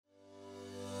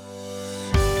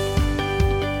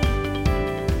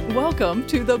Welcome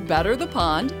to the Better the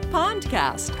Pond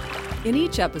Pondcast. In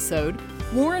each episode,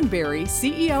 Warren Berry,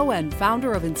 CEO and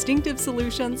founder of Instinctive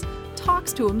Solutions,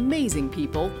 talks to amazing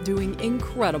people doing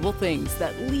incredible things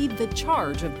that lead the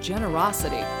charge of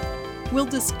generosity. We'll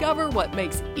discover what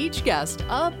makes each guest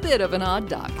a bit of an odd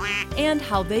duck and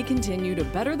how they continue to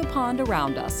better the pond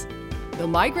around us. The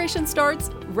migration starts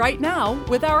right now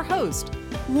with our host,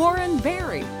 Warren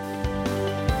Berry.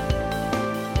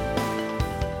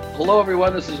 Hello,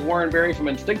 everyone. This is Warren Berry from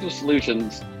Instinctive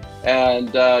Solutions, and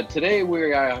today we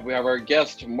have our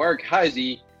guest Mark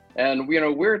Heisey, and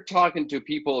we're talking to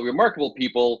people, remarkable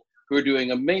people who are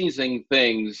doing amazing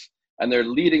things, and they're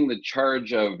leading the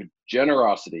charge of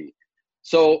generosity.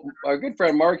 So our good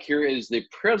friend Mark here is the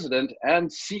president and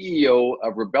CEO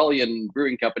of Rebellion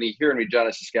Brewing Company here in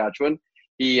Regina, Saskatchewan.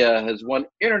 He has won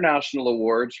international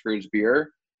awards for his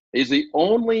beer. He's the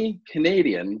only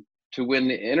Canadian to win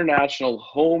the International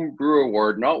Home Brew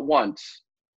Award, not once,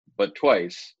 but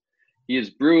twice. He has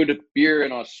brewed beer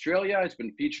in Australia. He's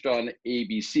been featured on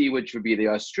ABC, which would be the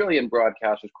Australian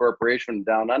Broadcasters Corporation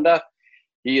Down Under.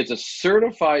 He is a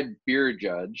certified beer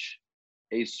judge,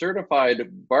 a certified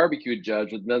barbecue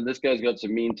judge. This guy's got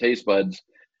some mean taste buds.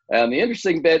 And the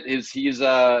interesting bit is he was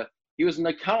an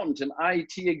accountant, an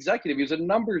IT executive. He was a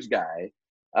numbers guy.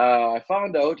 I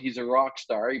found out he's a rock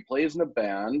star. He plays in a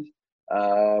band.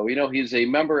 We know he's a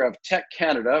member of Tech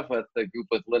Canada with the group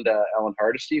with Linda Allen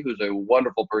Hardesty, who's a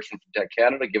wonderful person from Tech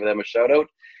Canada. Give them a shout out.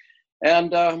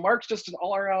 And Mark's just an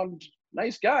all-around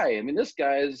nice guy. I mean, this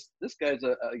guy's he's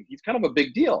kind of a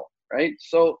big deal, right?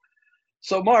 So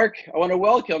Mark, I want to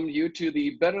welcome you to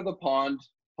the Better the Pond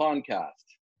Pondcast.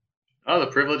 Oh, the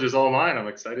privilege is all mine. I'm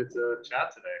excited to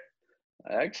chat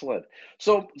today. Excellent.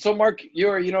 So Mark,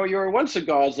 you're once a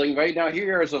gosling. Right now,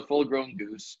 here is a full-grown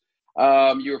goose.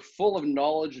 You're full of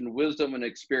knowledge and wisdom and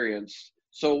experience.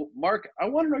 So Mark, I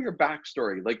want to know your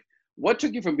backstory. Like, what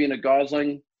took you from being a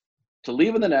gosling to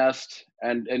leaving the nest,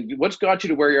 and what's got you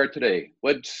to where you are today?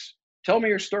 Tell me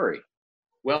your story.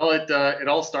 Well, it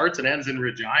all starts and ends in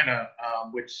Regina,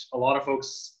 which a lot of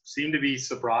folks seem to be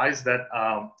surprised that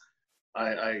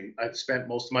I've spent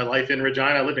most of my life in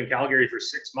Regina. I lived in Calgary for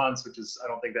 6 months, I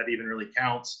don't think that even really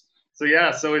counts. So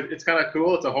yeah, it's kind of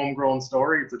cool. It's a homegrown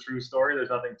story. It's a true story. There's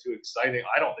nothing too exciting.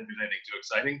 I don't think there's anything too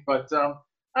exciting, but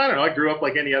I don't know. I grew up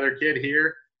like any other kid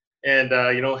here, and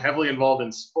heavily involved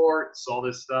in sports, all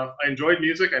this stuff. I enjoyed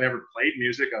music. I never played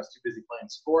music. I was too busy playing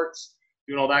sports,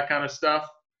 doing all that kind of stuff.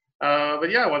 But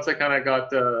yeah, once I kind of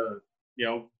got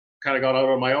got out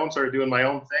on my own, started doing my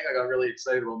own thing. I got really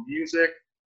excited about music.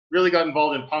 Really got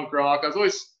involved in punk rock.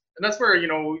 And that's where,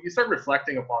 you start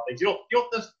reflecting upon things. You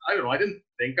don't just, I don't know, I didn't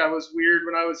think I was weird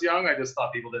when I was young. I just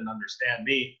thought people didn't understand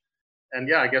me. And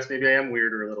yeah, I guess maybe I am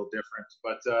weird or a little different.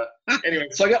 But anyway.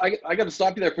 So I got to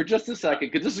stop you there for just a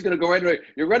second, because this is going to go right away.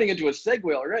 You're running into a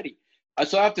segue already.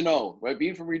 So I have to know, right,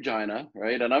 being from Regina,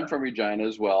 right, and I'm from Regina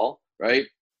as well, right,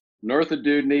 north of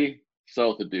Dewdney,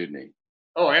 south of Dewdney.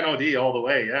 Oh, NOD all the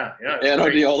way, yeah.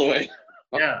 NOD all the way.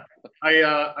 Yeah, I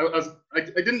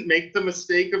didn't make the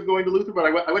mistake of going to Luther, but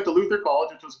I went to Luther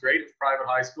College, which was great. It's a private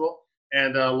high school,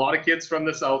 and a lot of kids from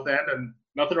the South End, and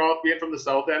nothing wrong with being from the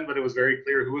South End, but it was very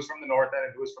clear who was from the North End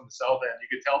and who was from the South End. You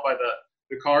could tell by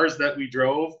the cars that we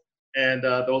drove, and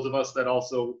those of us that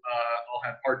also all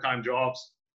had part-time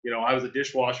jobs. I was a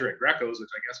dishwasher at Greco's, which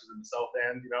I guess was in the South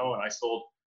End, and I sold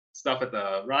stuff at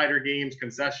the Rider games,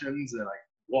 concessions, and I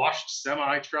washed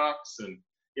semi-trucks and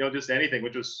just anything,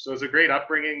 which was a great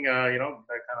upbringing, that kind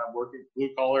of working blue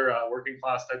collar, working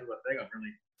class type of a thing. I'm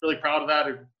really proud of that.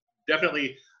 I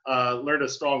definitely learned a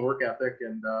strong work ethic,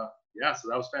 and so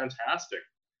that was fantastic.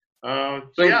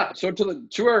 So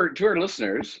to our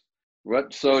listeners,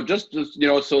 what? So just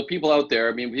so people out there,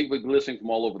 I mean, people listening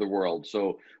from all over the world.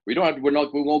 So we won't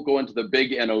go into the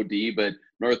big NOD, but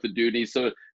north of Dewdney.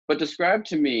 So, but describe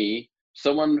to me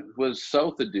someone who was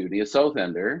south of Dewdney, a South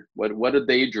Ender. What did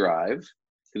they drive?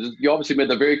 Because you obviously made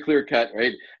the very clear cut,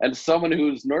 right? And someone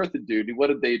who's north of Dewdney, what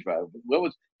did they drive?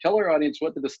 Tell our audience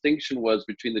what the distinction was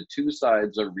between the two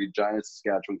sides of Regina,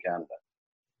 Saskatchewan, Canada.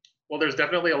 Well, there's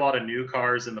definitely a lot of new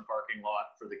cars in the parking lot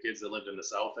for the kids that lived in the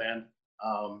South End.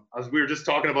 We were just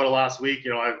talking about it last week.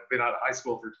 I've been out of high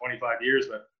school for 25 years,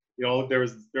 but there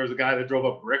was a guy that drove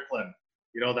a Bricklin.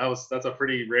 That's a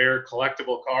pretty rare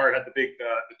collectible car. It had the big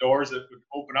the doors that would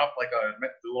open up like a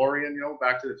DeLorean,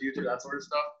 Back to the Future, that sort of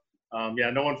stuff.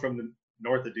 No one from the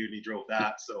north of Dewdney drove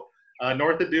that. So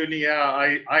north of Dewdney,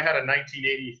 I had a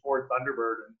 1980 Ford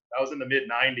Thunderbird, and that was in the mid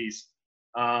 90s.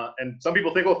 And some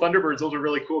people think, Thunderbirds, those are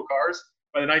really cool cars.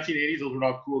 By the 1980s, those were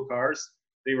not cool cars.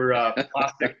 They were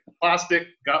plastic,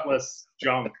 gutless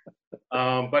junk.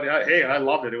 But hey, I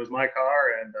loved it. It was my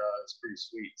car, and it's pretty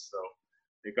sweet. So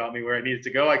it got me where I needed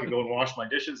to go. I could go and wash my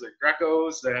dishes at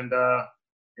Greco's, and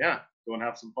yeah, go and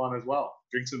have some fun as well.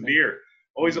 Drink some beer.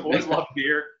 Always loved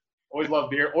beer. Always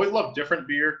loved beer. Always loved different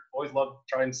beer. Always loved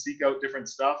trying to seek out different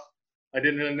stuff. I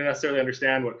didn't necessarily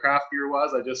understand what craft beer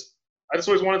was. I just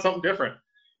always wanted something different.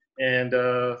 And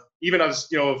even as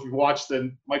if you watch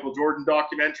the Michael Jordan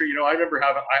documentary, I remember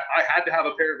I had to have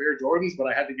a pair of Air Jordans, but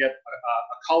I had to get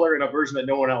a color and a version that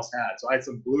no one else had. So I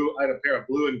had a pair of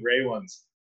blue and gray ones.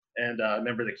 And I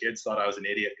remember the kids thought I was an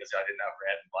idiot because I didn't have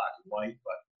red and black and white,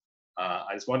 but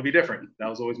I just wanted to be different. That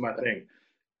was always my thing.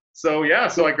 So yeah,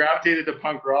 so I gravitated to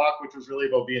punk rock, which was really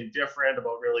about being different,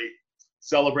 about really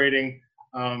celebrating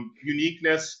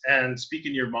uniqueness and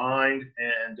speaking your mind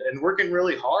and working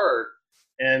really hard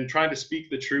and trying to speak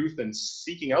the truth and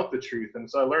seeking out the truth. And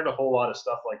so I learned a whole lot of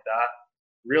stuff like that.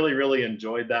 Really, really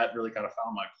enjoyed that. Really kind of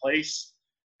found my place,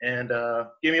 and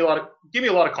gave me a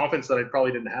lot of confidence that I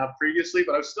probably didn't have previously.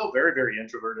 But I was still very, very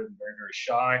introverted and very, very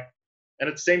shy. And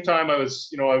at the same time, I went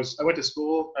to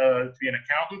school to be an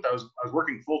accountant. I was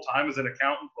working full time as an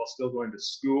accountant while still going to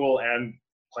school and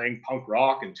playing punk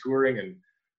rock and touring. And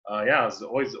yeah, I was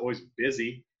always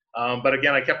busy. But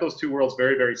again, I kept those two worlds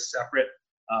very, very separate.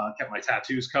 Kept my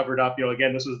tattoos covered up.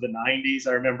 Again, this was the 90s.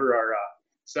 I remember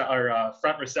our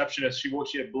front receptionist,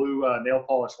 she had blue nail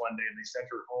polish one day, and they sent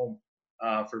her home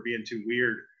for being too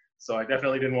weird. So I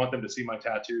definitely didn't want them to see my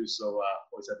tattoos. So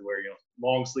always had to wear,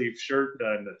 long sleeve shirt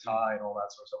and a tie and all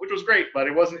that sort of stuff, which was great, but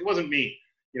it wasn't me.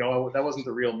 That wasn't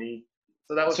the real me.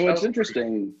 So it's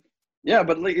interesting. Yeah,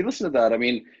 but listen to that. I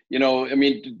mean,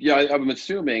 yeah, I'm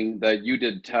assuming that you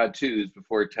did tattoos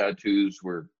before tattoos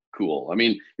were cool. I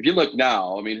mean, if you look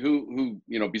now, I mean, who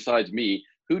besides me,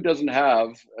 who doesn't have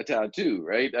a tattoo,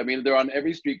 right? I mean, they're on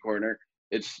every street corner.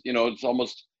 It's it's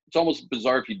almost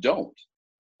bizarre if you don't.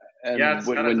 And yeah, it's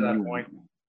kind of to that point.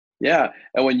 Yeah,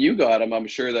 and when you got them, I'm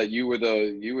sure that you were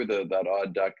that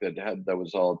odd duck that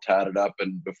was all tatted up,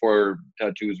 and before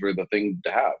tattoos were the thing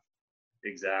to have.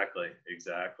 Exactly.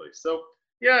 So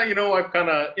yeah, I've kind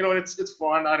of, it's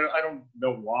fun. I don't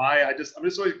know why. I'm just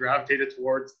always gravitated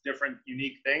towards different,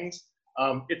 unique things.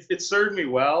 It served me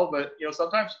well, but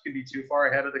sometimes you can be too far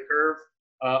ahead of the curve.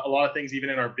 A lot of things, even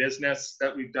in our business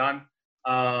that we've done,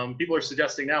 people are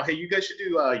suggesting now, hey, you guys should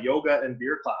do yoga and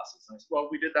beer classes. And I said, well,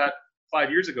 we did that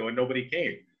 5 years ago and nobody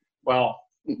came. Well,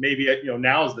 maybe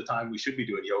now is the time we should be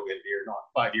doing yoga and beer, not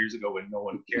 5 years ago when no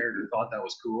one cared or thought that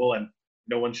was cool and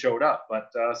no one showed up. But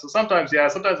so sometimes I'm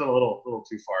a little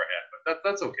too far ahead, but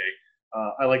that's okay.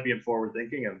 I like being forward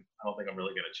thinking, and I don't think I'm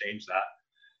really going to change that.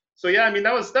 So yeah, I mean,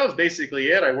 that was basically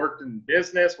it. I worked in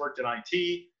business, worked in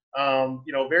IT,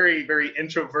 very, very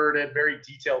introverted, very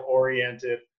detail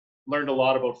oriented, learned a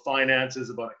lot about finances,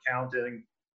 about accounting.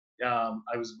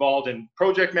 I was involved in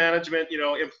project management,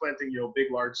 implementing,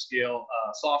 big, large scale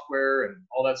software and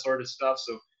all that sort of stuff.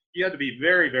 So you had to be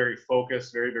very, very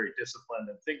focused, very, very disciplined,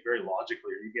 and think very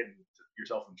logically, or you get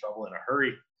yourself in trouble in a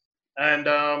hurry. And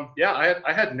yeah,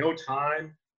 I had no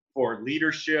time for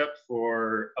leadership,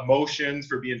 for emotions,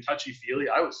 for being touchy-feely.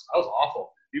 I was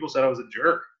awful. People said I was a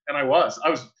jerk, and I was.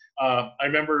 I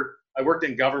remember I worked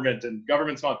in government, and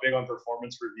government's not big on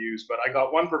performance reviews, but I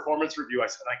got one performance review. I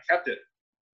kept it,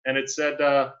 and it said,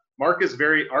 Mark is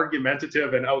very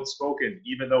argumentative and outspoken,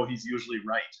 even though he's usually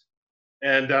right.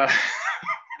 And I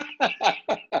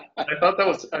thought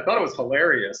it was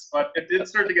hilarious, but it did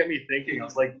start to get me thinking. I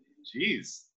was like,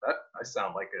 geez, I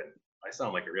sound like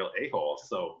a real a-hole.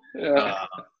 So Yeah.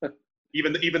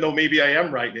 even though maybe I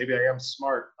am right, maybe I am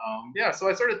smart. Yeah, so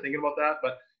I started thinking about that.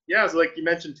 But yeah, it's like you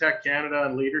mentioned Tech Canada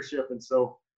and leadership, and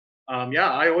so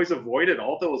yeah, I always avoided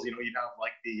all those. You'd have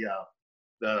like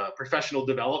the professional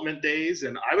development days,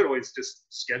 and I would always just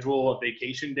schedule a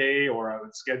vacation day, or I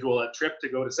would schedule a trip to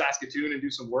go to Saskatoon and do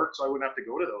some work, so I wouldn't have to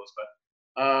go to those. But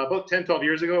about 10, 12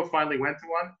 years ago, finally went to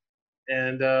one,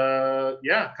 and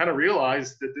yeah, kind of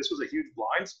realized that this was a huge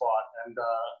blind spot, and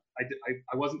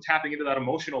I wasn't tapping into that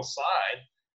emotional side,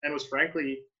 and was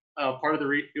frankly part of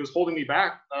it was holding me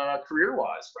back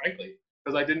career-wise, frankly,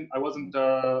 because I wasn't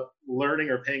learning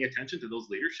or paying attention to those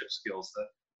leadership skills that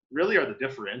really are the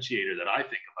differentiator that I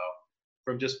think about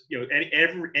from just,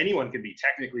 anyone can be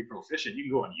technically proficient. You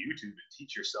can go on YouTube and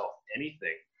teach yourself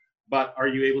anything, but are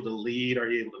you able to lead?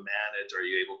 Are you able to manage? Are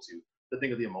you able to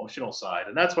think of the emotional side?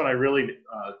 And that's when I really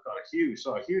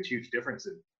saw a huge difference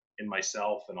in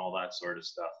myself and all that sort of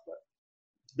stuff. But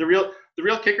the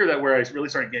real kicker where I really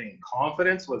started getting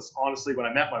confidence was honestly when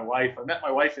I met my wife. I met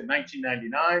my wife in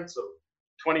 1999, so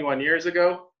 21 years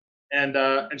ago. And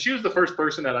she was the first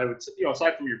person that I would,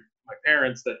 aside from my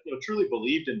parents, that truly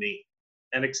believed in me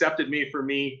and accepted me for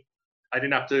me, I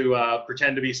didn't have to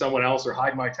pretend to be someone else or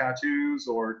hide my tattoos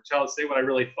or say what I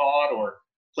really thought or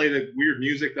play the weird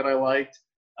music that I liked.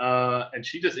 And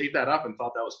she just ate that up and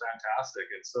thought that was fantastic.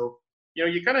 And so, you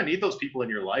know, you kind of need those people in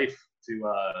your life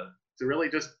to really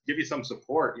just give you some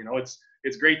support. You know,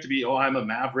 it's great to be, oh, I'm a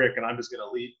maverick and I'm just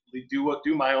going to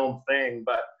do my own thing.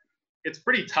 But it's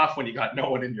pretty tough when you got no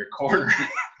one in your corner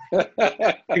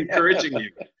encouraging you.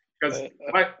 Because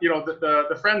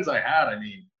the friends I had, I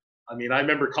mean, I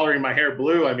remember coloring my hair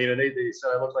blue. I mean, and they said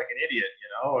I looked like an idiot, you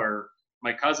know, or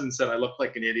my cousin said I looked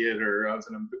like an idiot, or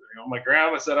my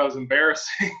grandma said I was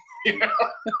embarrassing. You know,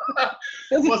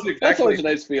 it wasn't exactly. That's always a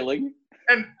nice feeling.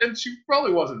 And she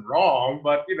probably wasn't wrong,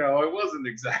 but you know, it wasn't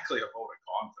exactly a vote of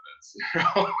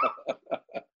confidence.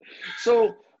 You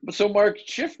know? So Mark,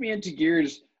 shift me into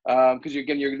gears because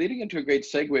you're leading into a great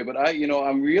segue. But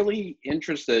I'm really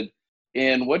interested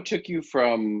in what took you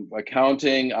from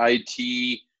accounting,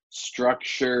 IT,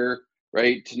 structure,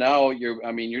 right, to now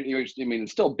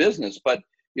it's still business, but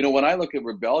you know, when I look at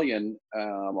Rebellion,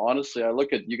 honestly, I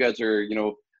look at you guys are, you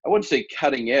know, I wouldn't say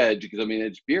cutting edge because I mean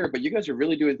it's beer, but you guys are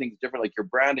really doing things different, like your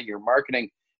branding, your marketing,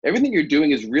 everything you're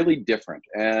doing is really different,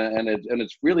 and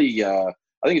it's really I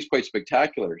think it's quite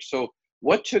spectacular. So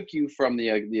what took you from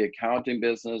the accounting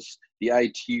business, the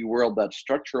IT world, that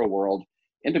structural world,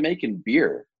 into making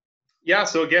beer? Yeah,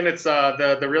 so again, it's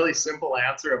the really simple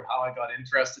answer of how I got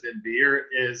interested in beer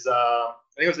is I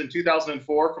think it was in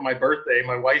 2004 for my birthday.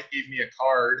 My wife gave me a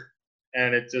card,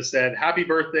 and it just said, "Happy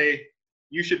birthday!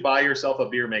 You should buy yourself a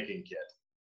beer making kit."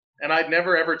 And I'd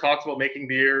never ever talked about making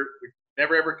beer. It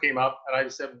never ever came up. And I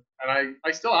just said, and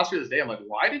I still ask her this day, I'm like,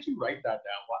 "Why did you write that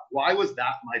down? Why was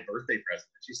that my birthday present?"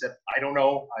 And she said, "I don't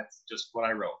know. It's just what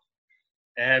I wrote."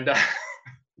 And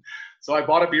so I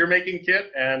bought a beer making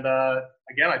kit, and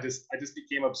again, I just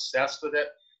became obsessed with it.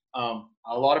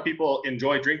 A lot of people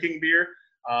enjoy drinking beer.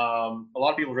 A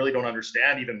lot of people really don't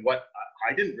understand even what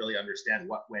I didn't really understand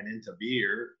what went into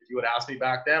beer. If you would ask me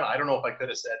back then, I don't know if I could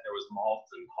have said there was malt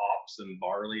and hops and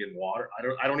barley and water.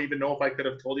 I don't even know if I could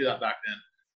have told you that back then.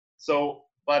 So,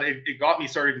 but it got me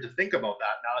starting to think about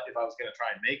that now if I was going to try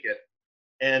and make it.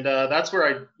 And that's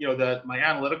where my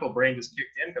analytical brain just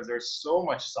kicked in, because there's so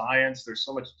much science, there's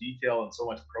so much detail and so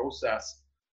much process.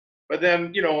 But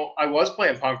then, you know, I was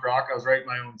playing punk rock, I was writing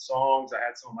my own songs, I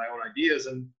had some of my own ideas,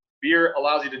 and beer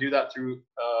allows you to do that through,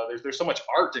 there's so much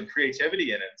art and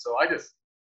creativity in it. So I was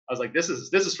like, this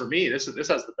is for me. This has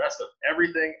the best of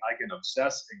everything. I can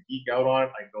obsess and geek out on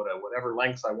it. I can go to whatever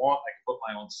lengths I want. I can put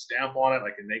my own stamp on it.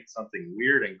 I can make something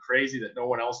weird and crazy that no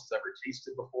one else has ever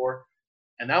tasted before.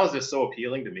 And that was just so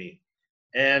appealing to me.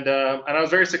 And I was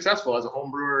very successful as a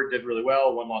home brewer, did really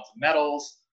well, won lots of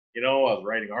medals. You know, I was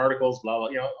writing articles, blah, blah,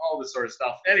 you know, all this sort of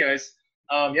stuff. Anyways,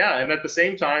 yeah, and at the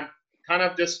same time, kind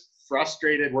of just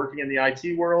frustrated working in the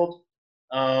IT world,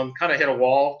 kind of hit a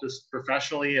wall just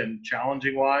professionally and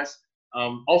challenging wise.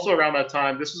 Also around that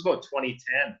time, this was about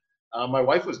 2010, my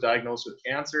wife was diagnosed with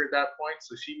cancer at that point.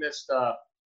 So she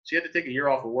she had to take a year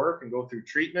off of work and go through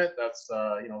treatment. That's,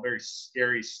 you know, very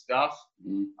scary stuff.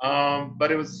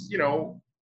 But it was, you know,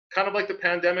 kind of like the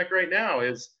pandemic right now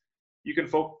is you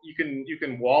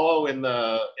can wallow in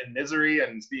misery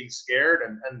and being scared.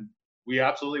 And we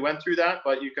absolutely went through that,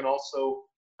 but you can also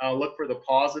look for the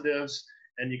positives,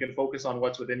 and you can focus on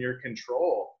what's within your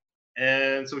control.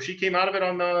 And so she came out of it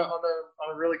on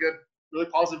a really good, really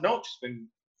positive note. She's been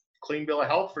clean bill of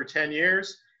health for 10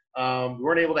 years. We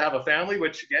weren't able to have a family,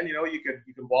 which again, you know, you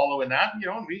can wallow in that, you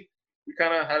know, and we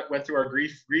kind of went through our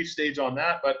grief stage on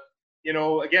that. But, you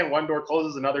know, again, one door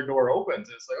closes, another door opens.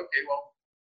 It's like, okay, well,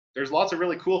 there's lots of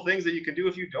really cool things that you can do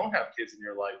if you don't have kids in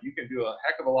your life. You can do a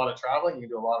heck of a lot of traveling. You can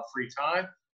do a lot of free time.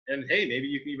 And hey, maybe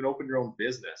you can even open your own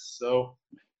business. So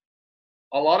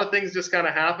a lot of things just kind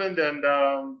of happened. And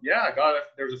yeah,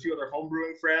 there was a few other home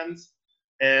brewing friends.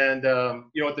 And,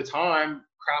 you know, at the time,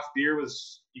 craft beer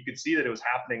you could see that it was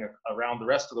happening around the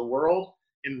rest of the world.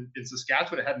 In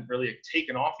Saskatchewan, it hadn't really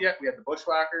taken off yet. We had the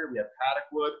Bushwhacker, we had Paddock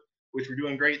Wood, which were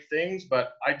doing great things,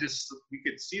 but we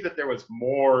could see that there was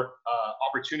more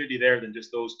opportunity there than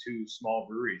just those two small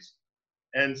breweries.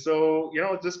 And so, you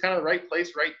know, it's just kind of the right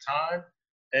place, right time.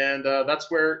 And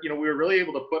that's where, you know, we were really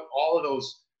able to put all of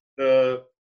those,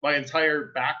 my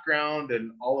entire background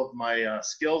and all of my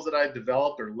skills that I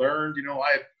developed or learned. You know,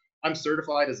 I'm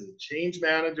certified as a change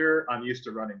manager. I'm used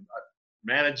to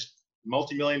managed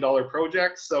multi-million-dollar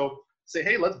projects. So say,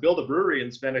 hey, let's build a brewery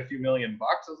and spend a few $1,000,000. I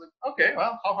was like, okay,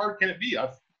 well, how hard can it be?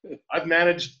 I've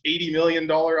managed $80 million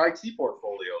IT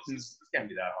portfolios. This can't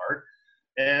be that hard.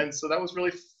 And so that was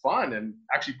really fun, and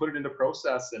actually put it into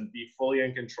process and be fully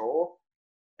in control.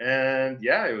 And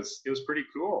yeah, it was pretty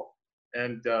cool.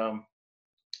 And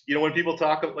when people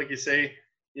talk, like you say,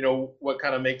 what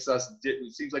kind of makes us,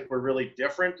 it seems like we're really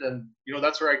different. And,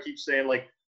 that's where I keep saying, like,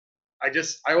 I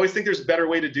always think there's a better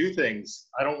way to do things.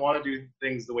 I don't want to do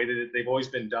things the way that they've always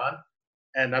been done.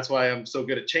 And that's why I'm so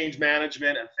good at change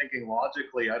management and thinking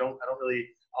logically. I don't really,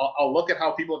 I'll look at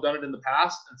how people have done it in the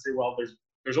past and say, well,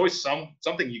 there's always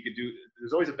something you could do.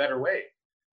 There's always a better way.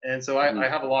 And so I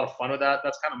have a lot of fun with that.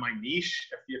 That's kind of my niche.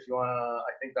 If you want to,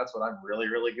 I think that's what I'm really,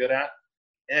 really good at.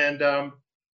 And,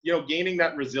 gaining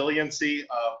that resiliency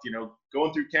of,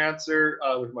 going through cancer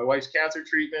with my wife's cancer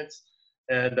treatments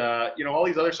and, all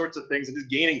these other sorts of things, and just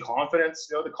gaining confidence,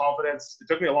 the confidence. It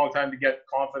took me a long time to get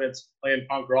confidence playing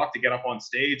punk rock, to get up on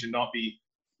stage and not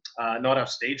have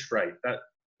stage fright.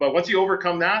 But once you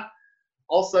overcome that,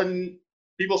 all of a sudden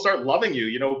people start loving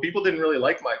you. People didn't really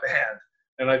like my band,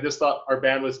 and I just thought our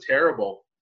band was terrible,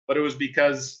 but it was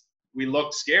because we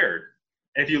looked scared.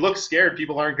 And if you look scared,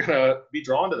 people aren't going to be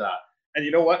drawn to that. And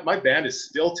you know what? My band is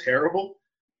still terrible,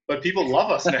 but people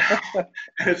love us now.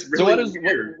 And it's really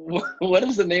weird. What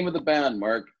is the name of the band,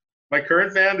 Mark? My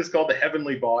current band is called the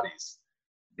Heavenly Bodies,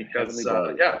 because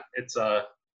it's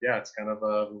kind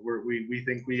of we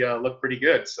think we look pretty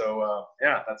good. So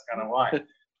that's kind of why.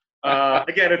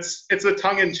 Again, it's a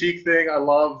tongue-in-cheek thing. I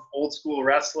love old school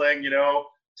wrestling.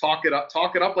 Talk it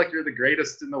up like you're the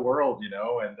greatest in the world.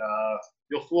 And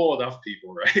you'll fool enough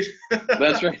people, right?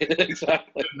 That's right,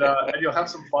 exactly. And you'll have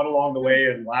some fun along the way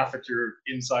and laugh at your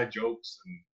inside jokes.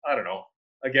 And I don't know.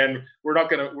 Again, we're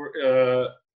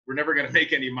never gonna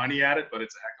make any money at it, but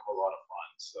it's a heck of a lot of fun.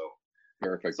 So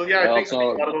perfect. So yeah, I think a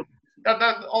lot of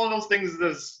those, all of those things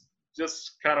is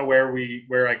just kind of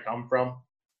where I come from.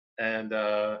 And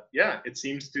it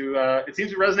seems to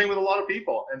resonate with a lot of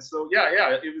people. And so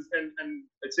it was. And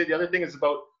I'd say the other thing is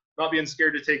about not being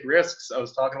scared to take risks. I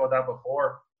was talking about that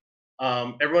before.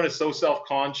 Everyone is so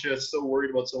self-conscious, so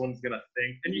worried about someone's gonna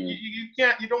think, and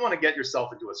you don't want to get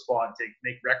yourself into a spot and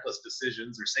make reckless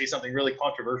decisions or say something really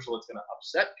controversial that's gonna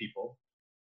upset people.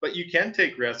 But you can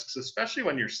take risks, especially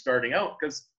when you're starting out,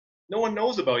 because no one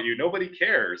knows about you, nobody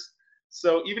cares.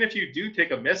 So even if you do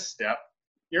take a misstep,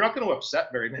 you're not going to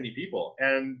upset very many people,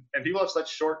 and people have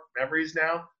such short memories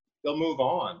now. They'll move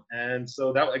on. And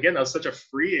so that was such a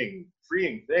freeing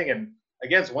thing. And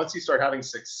again, so once you start having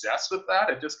success with that,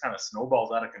 it just kind of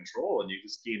snowballs out of control, and you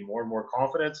just gain more and more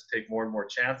confidence, take more and more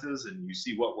chances, and you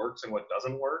see what works and what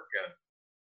doesn't work. And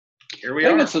here we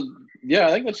are. I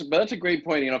think that's a great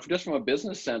point. Just from a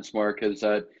business sense, Mark, is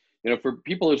that, for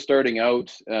people who are starting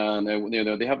out, they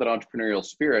have that entrepreneurial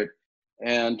spirit,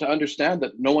 and to understand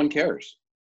that no one cares.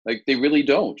 Like, they really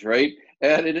don't, right?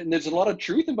 And there's a lot of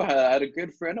truth in behind that. I had a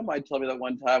good friend of mine tell me that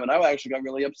one time, and I actually got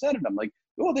really upset at him. Like,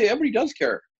 everybody does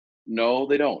care. No,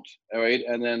 they don't. All right.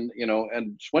 And then,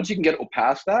 and once you can get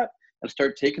past that and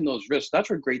start taking those risks, that's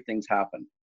where great things happen.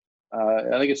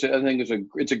 I think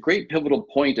it's a great pivotal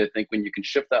point, I think, when you can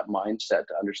shift that mindset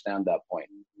to understand that point.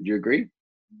 Do you agree?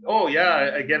 Oh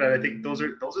yeah. Again, I think those are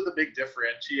the big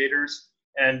differentiators.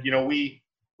 And,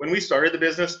 when we started the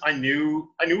business, I knew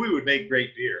we would make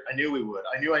great beer. I knew we would.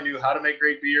 I knew how to make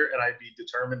great beer, and I'd be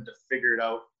determined to figure it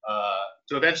out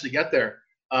to eventually get there.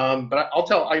 But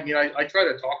I try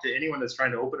to talk to anyone that's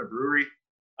trying to open a brewery.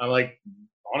 I'm like,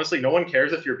 honestly, no one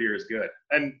cares if your beer is good.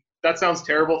 And that sounds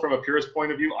terrible from a purist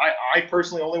point of view. I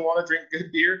personally only want to drink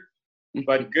good beer,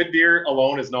 but good beer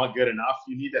alone is not good enough.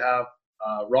 You need to have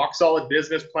a rock solid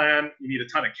business plan. You need a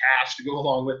ton of cash to go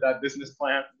along with that business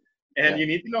plan. And you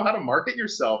need to know how to market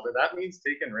yourself, and that means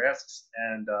taking risks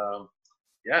and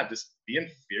just being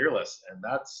fearless. And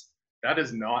that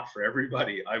is not for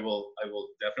everybody. I will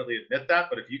definitely admit that.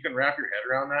 But if you can wrap your head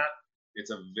around that,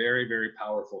 it's a very, very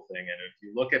powerful thing. And if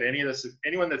you look at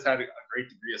anyone that's had a great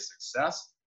degree of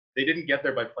success, they didn't get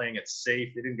there by playing it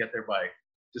safe. They didn't get there by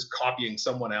just copying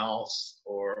someone else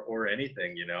or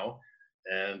anything,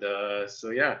 And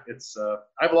it's I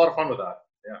have a lot of fun with that.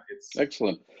 Yeah, it's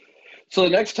excellent. So the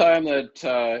next time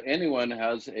that anyone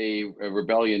has a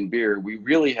Rebellion beer, we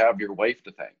really have your wife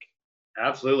to thank.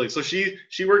 Absolutely. So she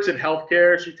works in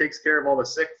healthcare. She takes care of all the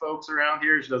sick folks around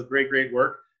here. She does great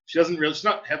work. She's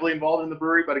not heavily involved in the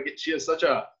brewery, but she has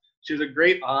a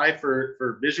great eye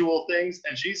for visual things.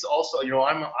 And she's also,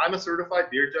 I'm a certified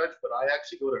beer judge, but I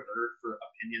actually go to her for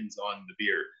opinions on the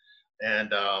beer.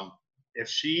 And if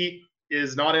she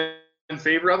is not in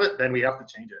favor of it, then we have to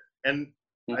change it. And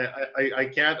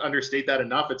I can't understate that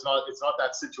enough. It's not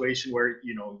that situation where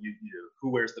you who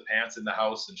wears the pants in the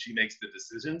house and she makes the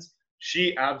decisions.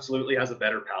 She absolutely has a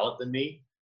better palate than me,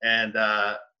 and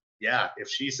if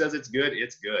she says it's good,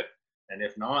 it's good, and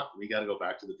if not, we got to go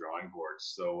back to the drawing board.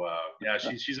 So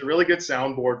she's a really good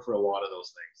soundboard for a lot of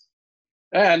those things.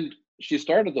 And she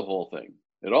started the whole thing.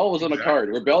 It all was on a Exactly. card.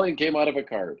 Rebellion came out of a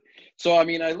card. So, I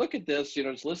mean, I look at this,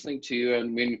 just listening to you, and I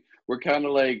mean, we're kind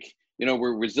of like,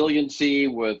 we're resiliency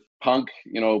with punk,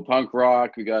 punk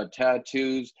rock. We got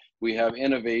tattoos, we have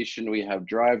innovation, we have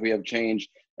drive, we have change.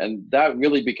 And that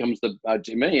really becomes to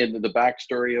me, the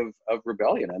backstory of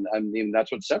Rebellion. And I mean,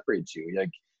 that's what separates you. Like,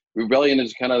 Rebellion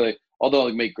is kind of although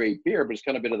they make great beer, but it's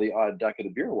kind of a bit of the odd duck of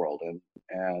the beer world.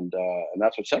 And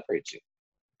that's what separates you.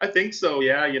 I think so,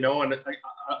 yeah. And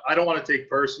I don't want to take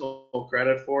personal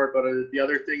credit for it, but the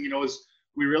other thing, is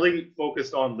we really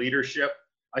focused on leadership.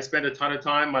 I spent a ton of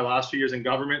time my last few years in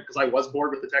government because I was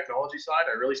bored with the technology side.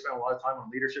 I really spent a lot of time on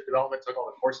leadership development, took all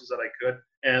the courses that I could.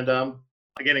 And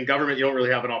again, in government, you don't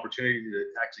really have an opportunity to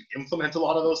actually implement a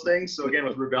lot of those things. So again,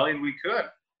 with Rebellion, we could.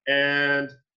 And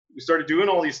we started doing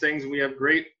all these things, and we have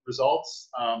great results.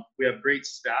 We have great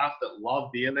staff that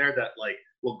love being there, that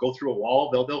will go through a wall.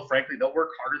 They'll work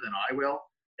harder than I will.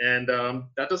 And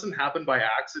that doesn't happen by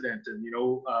accident. And,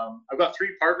 I've got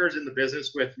 3 partners in the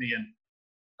business with me, and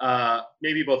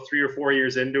maybe about 3 or 4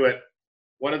 years into it,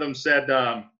 one of them said,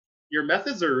 your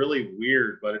methods are really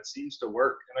weird, but it seems to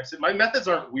work. And I said, my methods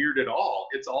aren't weird at all.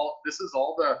 This is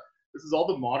all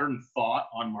the modern thought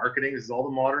on marketing. This is all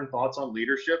the modern thoughts on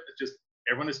leadership. It's just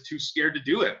everyone is too scared to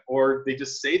do it, or they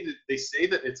just say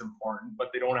that it's important, but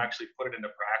they don't actually put it into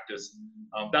practice.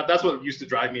 That's what used to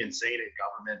drive me insane in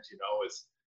government. Is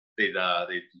they'd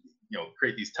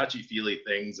create these touchy-feely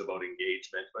things about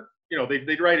engagement, but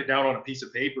they'd write it down on a piece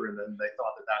of paper, and then they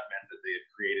thought that meant that they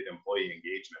had created employee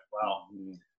engagement. Well,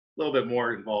 a little bit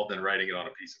more involved than writing it on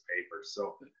a piece of paper.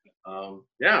 So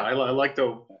I like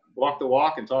to walk the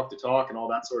walk and talk the talk and all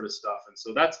that sort of stuff. And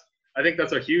so I think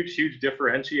that's a huge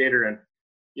differentiator. And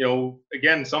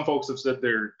again, some folks have said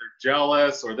they're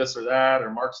jealous or this or that, or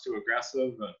Mark's too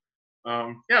aggressive.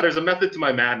 And there's a method to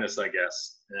my madness, I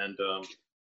guess. And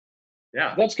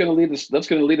that's going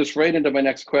to lead us right into my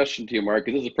next question to you, Mark.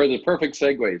 This is the perfect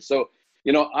segue. So,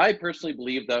 I personally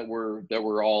believe that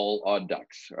we're all odd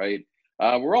ducks, right?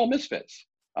 We're all misfits.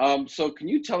 So can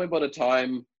you tell me about a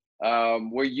time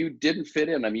where you didn't fit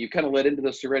in? I mean, you kind of led into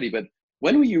this already, but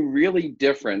when were you really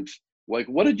different? Like,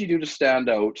 what did you do to stand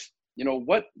out?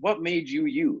 What made you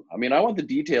you? I mean, I want the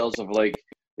details of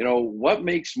what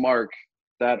makes Mark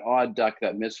that odd duck,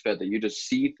 that misfit, that you just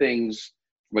see things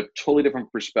from a totally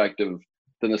different perspective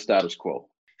than the status quo.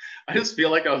 I just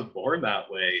feel like I was born that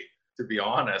way, to be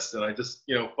honest. And I just,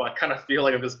 I kind of feel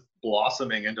like I'm just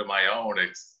blossoming into my own.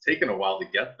 It's taken a while to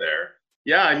get there.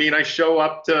 Yeah, I mean, I show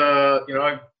up to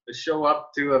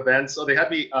events. So they had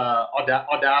me,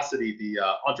 Audacity, the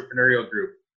entrepreneurial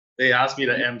group. They asked me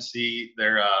to MC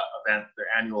their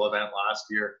annual event last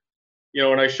year.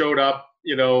 And I showed up,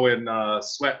 in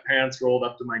sweatpants rolled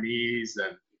up to my knees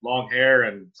and long hair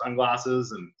and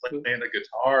sunglasses and playing the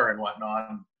guitar and whatnot.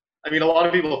 I mean, a lot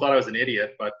of people thought I was an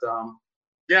idiot, but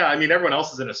I mean, everyone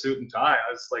else is in a suit and tie.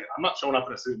 I was like, I'm not showing up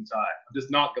in a suit and tie. I'm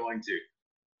just not going to.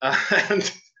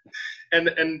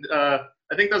 And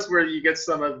I think that's where you get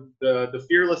some of the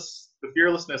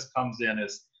fearlessness comes in.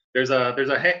 Is there's a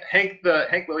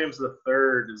Hank Williams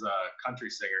III is a country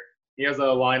singer. He has a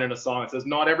line in a song that says,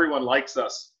 "Not everyone likes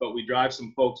us, but we drive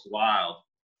some folks wild."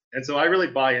 And so I really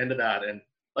buy into that. And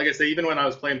like I say, even when I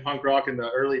was playing punk rock in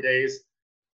the early days,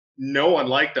 no one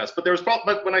liked us. But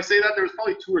but when I say that, there was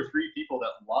probably 2 or 3 people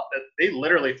that they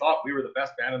literally thought we were the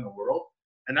best band in the world.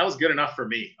 And that was good enough for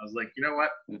me. I was like, you know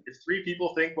what? If 3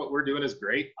 people think what we're doing is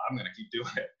great, I'm going to keep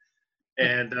doing it.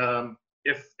 And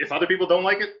if other people don't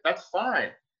like it, that's fine.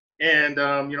 And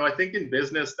I think in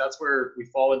business, that's where we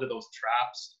fall into those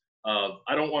traps of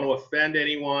I don't want to offend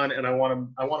anyone, and I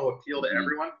want to appeal to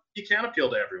everyone. You can't appeal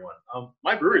to everyone.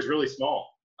 My brewery is really small.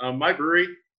 My brewery,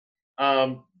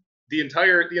 the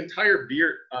entire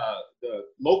beer, the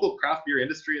local craft beer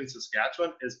industry in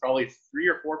Saskatchewan is probably 3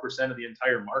 or 4% of the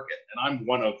entire market, and I'm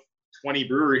one of 20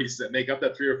 breweries that make up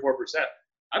that 3 or 4%.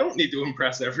 I don't need to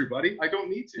impress everybody. I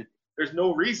don't need to. There's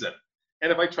no reason.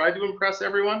 And if I tried to impress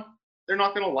everyone, they're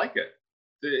not going to like it.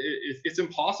 It's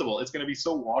impossible. It's going to be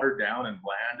so watered down and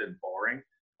bland and boring.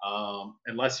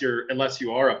 Unless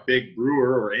you are a big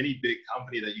brewer or any big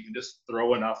company that you can just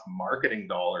throw enough marketing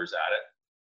dollars at it,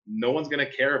 no one's going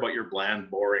to care about your bland,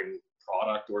 boring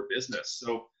product or business.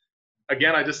 So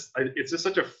again, it's just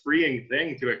such a freeing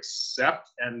thing to accept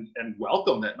and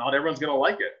welcome that not everyone's going to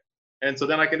like it. And so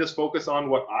then I can just focus on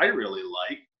what I really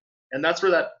like. And that's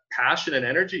where that passion and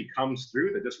energy comes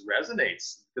through that just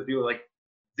resonates. Because people are like,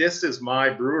 this is my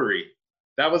brewery.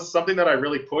 That was something that I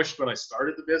really pushed when I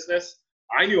started the business.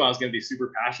 I knew I was going to be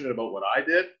super passionate about what I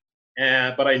did,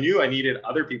 but I knew I needed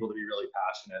other people to be really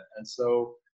passionate. And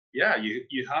so yeah,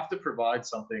 you have to provide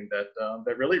something that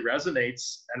that really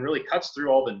resonates and really cuts through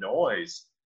all the noise.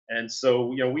 And so,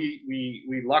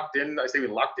 we lucked in. I say we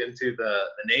lucked into the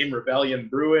name Rebellion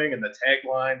Brewing and the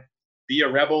tagline "Be a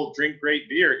rebel, drink great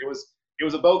beer." It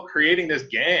was about creating this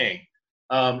gang.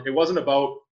 It wasn't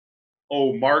about,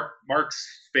 oh,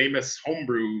 Mark's famous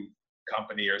homebrew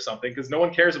company or something, because no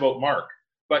one cares about Mark,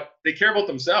 but they care about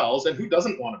themselves. And who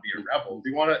doesn't want to be a rebel? Do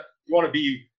you want to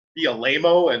be a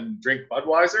lame-o and drink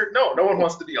Budweiser? No one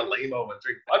wants to be a lame-o and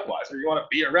drink Budweiser. You want to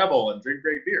be a rebel and drink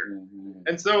great beer. Mm-hmm.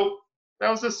 And so that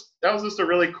was just a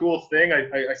really cool thing.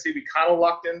 I see we kind of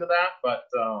lucked into that,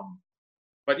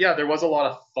 but yeah, there was a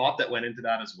lot of thought that went into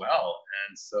that as well.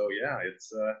 And so yeah,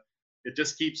 it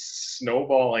just keeps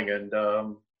snowballing, and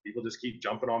people just keep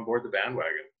jumping on board the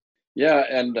bandwagon. Yeah,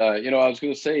 and I was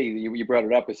going to say, you brought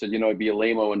it up. I said, it'd be a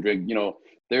lame-o and drink.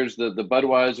 There's the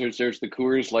Budweisers, there's the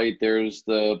Coors Light, there's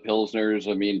the Pilsners.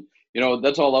 I mean,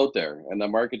 that's all out there, and the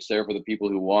market's there for the people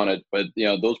who want it. But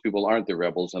those people aren't the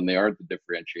rebels, and they aren't the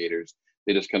differentiators.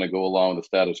 They just kind of go along with the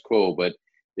status quo. But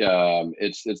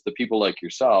it's the people like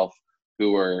yourself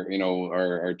who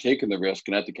are taking the risk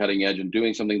and at the cutting edge and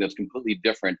doing something that's completely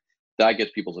different. That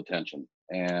gets people's attention,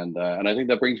 and I think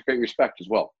that brings great respect as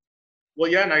well.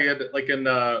 Well, yeah, and I had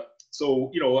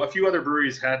so a few other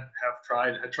breweries had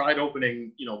tried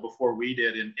opening before we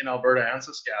did in Alberta and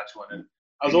Saskatchewan, and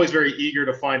I was always very eager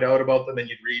to find out about them. And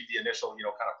you'd read the initial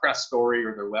kind of press story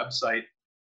or their website,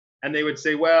 and they would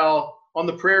say, well, on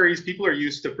the prairies, people are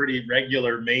used to pretty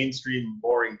regular, mainstream,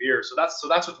 boring beer, so that's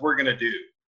what we're gonna do,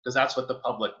 because that's what the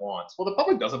public wants. Well, the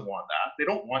public doesn't want that. They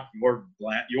don't want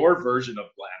your version of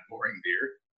bland, boring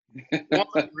beer. They want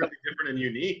something really different and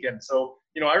unique. And so,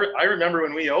 I remember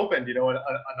when we opened,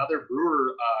 another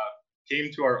brewer came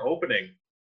to our opening,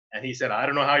 and he said, "I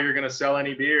don't know how you're going to sell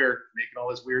any beer, making all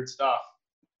this weird stuff."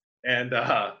 And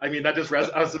I mean, that just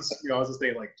I was just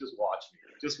saying, like, just watch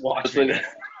me.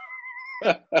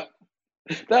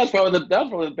 That's probably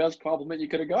the best compliment you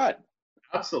could have got.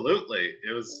 Absolutely.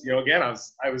 It was, again, I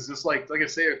was just like I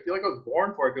say, I feel like I was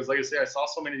born for it, because like I say, I saw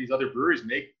so many of these other breweries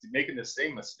making the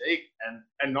same mistake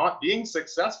and not being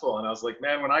successful. And I was like,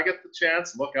 man, when I get the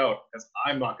chance, look out, because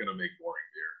I'm not going to make boring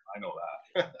beer. I know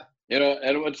that.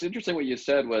 And what's interesting, what you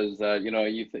said was,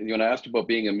 when I asked about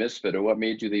being a misfit or what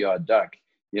made you the odd duck,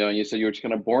 and you said you were just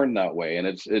kind of born that way. And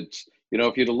it's if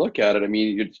you to look at it, I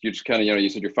mean, you're just kind of, you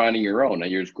said you're finding your own,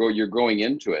 and you're growing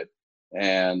into it.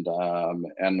 And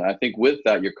I think with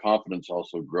that, your confidence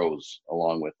also grows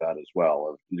along with that as well,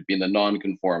 of being the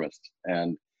nonconformist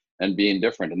and being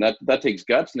different. And that takes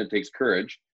guts and it takes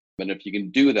courage. And if you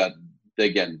can do that,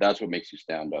 again, that's what makes you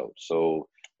stand out. So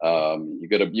you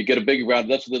get a big round.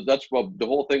 That's what the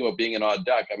whole thing about being an odd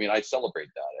duck. I mean, I celebrate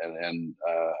that, and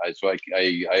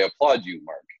I applaud you,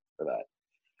 Mark, for that.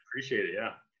 Appreciate it.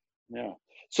 Yeah.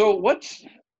 So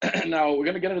now we're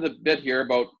gonna get into the bit here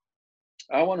about.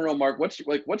 I want to know, Mark, what's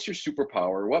your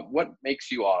superpower? What makes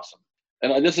you awesome?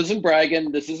 And this isn't bragging.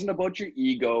 This isn't about your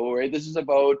ego, right? This is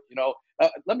about,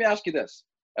 let me ask you this.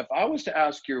 If I was to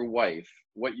ask your wife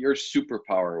what your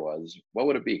superpower was, what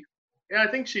would it be? Yeah,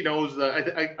 I think she knows. I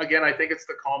think it's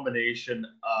the combination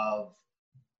of,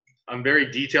 I'm very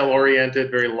detail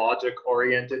oriented, very logic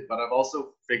oriented, but I've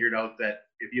also figured out that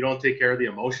if you don't take care of the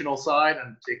emotional side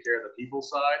and take care of the people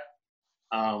side,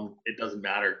 it doesn't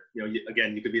matter.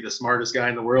 You could be the smartest guy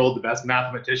in the world, the best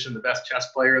mathematician, the best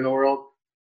chess player in the world.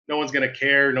 No one's going to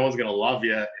care. No one's going to love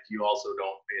you if you also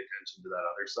don't pay attention to that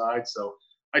other side. So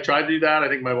I try to do that. I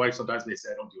think my wife sometimes may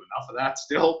say I don't do enough of that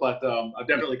still, but I've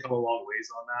definitely come a long ways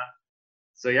on that.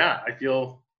 So yeah, I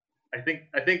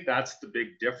think that's the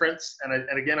big difference.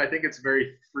 And again, I think it's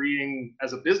very freeing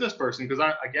as a business person, because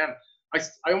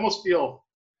I almost feel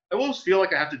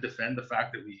like I have to defend the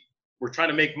fact that we're trying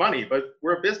to make money, but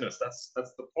we're a business. That's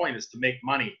the point, is to make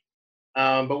money.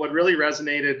 But what really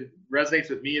resonates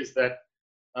with me is that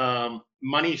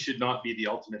money should not be the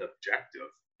ultimate objective.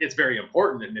 It's very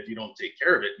important, and if you don't take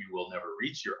care of it, you will never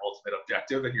reach your ultimate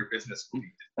objective, and your business will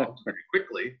be defunct very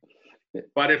quickly.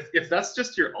 But if that's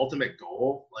just your ultimate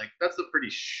goal, like, that's a pretty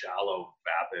shallow,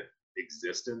 vapid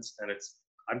existence, and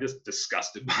I'm just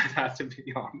disgusted by that, to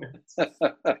be honest.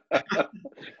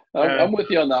 I'm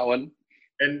with you on that one.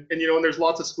 And there's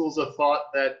lots of schools of thought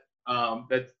that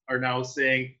are now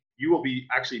saying you will be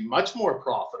actually much more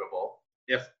profitable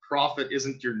if profit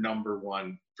isn't your number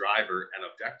one driver and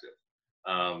objective.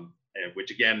 And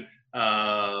which again,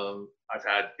 I've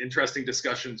had interesting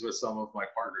discussions with some of my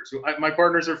partners. My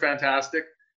partners are fantastic.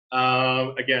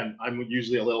 Again, I'm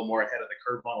usually a little more ahead of the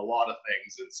curve on a lot of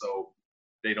things, and so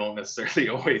they don't necessarily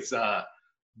always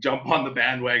jump on the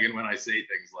bandwagon when I say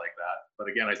things like that. But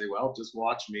again, I say, well, just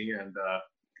watch me, and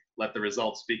let the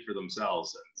results speak for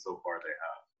themselves. And so far they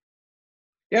have.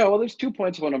 Yeah, well, there's 2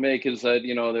 points I want to make is that,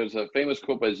 there's a famous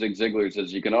quote by Zig Ziglar. It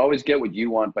says, you can always get what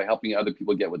you want by helping other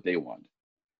people get what they want,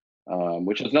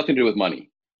 which has nothing to do with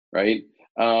money, right?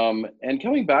 And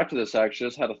coming back to this, actually,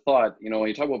 just had a thought, when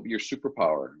you talk about your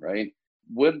superpower, right?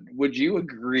 Would you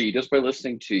agree, just by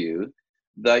listening to you,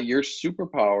 that your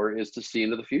superpower is to see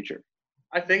into the future?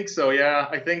 I think so, yeah.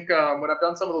 I think when I've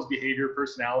done some of those behavior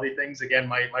personality things, again,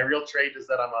 my real trait is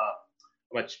that I'm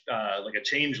like a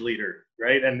change leader,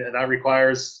 right? And that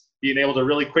requires being able to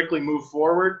really quickly move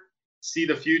forward, see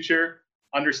the future,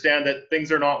 understand that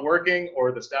things are not working,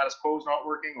 or the status quo is not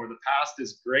working, or the past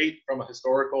is great from a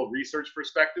historical research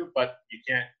perspective, but you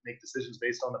can't make decisions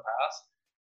based on the past.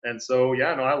 And so,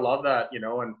 yeah, no, I love that,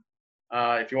 and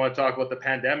if you want to talk about the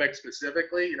pandemic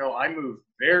specifically, I moved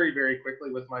very, very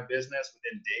quickly with my business.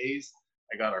 Within days,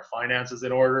 I got our finances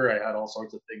in order. I had all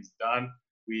sorts of things done.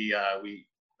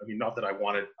 Not that I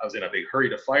was in a big hurry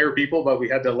to fire people, but we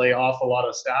had to lay off a lot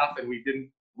of staff, and we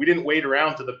didn't wait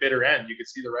around to the bitter end. You could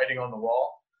see the writing on the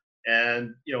wall,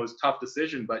 and it was a tough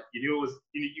decision, but you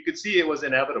could see it was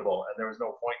inevitable, and there was no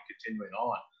point in continuing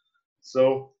on.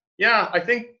 So yeah, I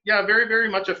think, very, very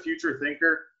much a future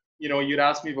thinker. You'd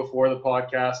asked me before the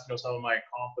podcast, some of my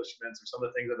accomplishments or some of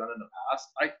the things I've done in the past.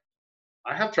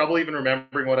 I have trouble even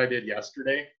remembering what I did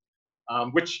yesterday.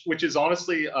 Which is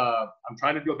honestly, I'm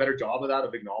trying to do a better job of that,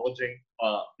 of acknowledging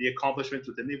the accomplishments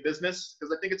within the business,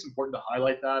 because I think it's important to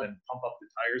highlight that and pump up the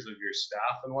tires of your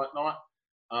staff and whatnot,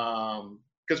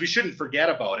 because we shouldn't forget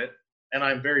about it. And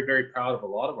I'm very, very proud of a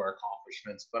lot of our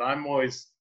accomplishments, but I'm always,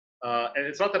 and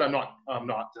it's not that I'm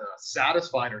not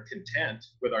satisfied or content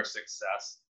with our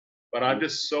success, but I'm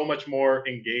just so much more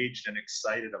engaged and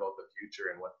excited about the future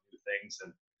and what new things.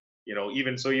 And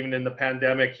even in the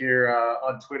pandemic here,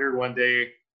 on Twitter one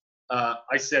day,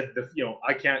 I said,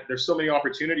 there's so many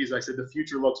opportunities. I said, the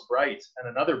future looks bright.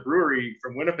 And another brewery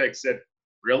from Winnipeg said,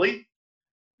 really?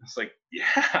 It's like,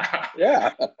 yeah.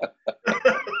 Yeah.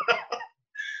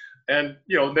 And,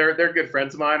 they're good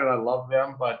friends of mine and I love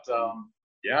them, but,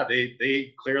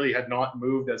 they clearly had not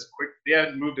moved as quick. They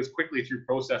hadn't moved as quickly through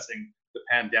processing the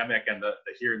pandemic and the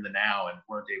here and the now, and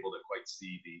weren't able to quite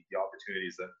see the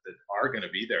opportunities that are going to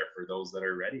be there for those that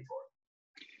are ready for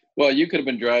it. Well, you could have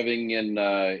been driving in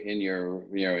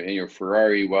your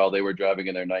Ferrari while they were driving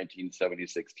in their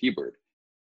 1976 T-Bird.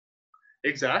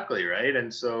 Exactly, right.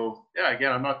 And so, yeah,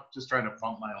 again, I'm not just trying to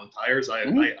pump my own tires. I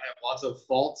have lots of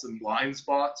faults and blind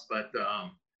spots, but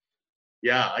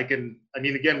again,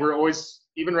 we're always,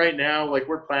 even right now, like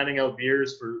we're planning out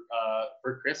beers for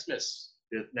Christmas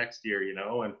next year,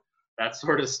 and that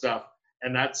sort of stuff.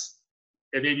 And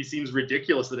it maybe seems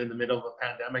ridiculous that in the middle of a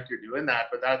pandemic you're doing that,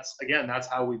 but that's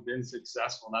how we've been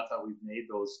successful. And that's how we've made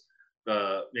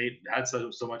had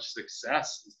so much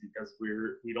success, is because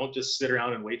we don't just sit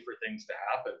around and wait for things to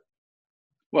happen.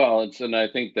 Well, and I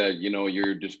think that,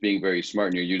 you're just being very smart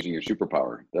and you're using your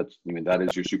superpower. That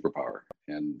is your superpower.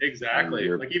 And exactly.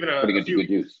 You're like even putting it to good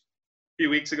use. A few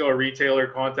weeks ago, a retailer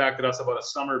contacted us about a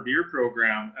summer beer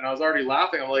program, and I was already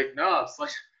laughing. I'm like, no, it's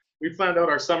like we planned out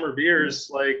our summer beers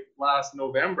like last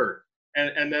November,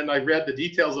 and then I read the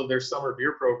details of their summer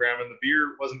beer program, and the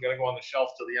beer wasn't going to go on the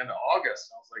shelf till the end of August.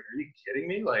 And I was like, are you kidding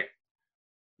me? Like,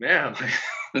 man,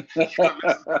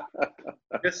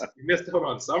 you missed out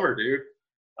on summer, dude.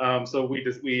 So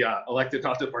we elected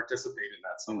not to participate in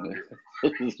that summer beer.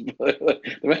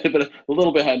 But a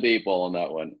little behind the eight ball on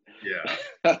that one.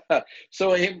 Yeah.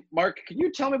 So, hey, Mark, can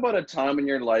you tell me about a time in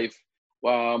your life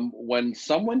when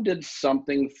someone did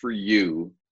something for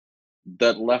you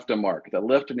that left a mark, that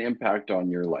left an impact on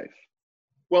your life?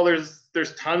 Well,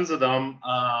 there's tons of them.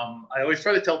 I always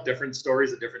try to tell different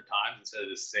stories at different times instead of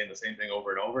just saying the same thing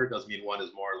over and over. It doesn't mean one is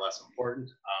more or less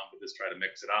important, but just try to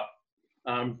mix it up.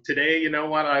 Today, you know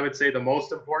what, I would say the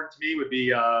most important to me would be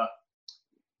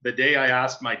the day I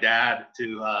asked my dad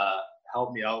to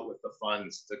help me out with the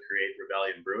funds to create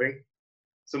Rebellion Brewing.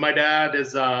 So my dad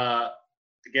is,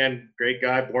 again, great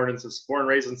guy, born and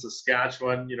raised in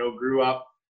Saskatchewan, grew up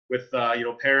with,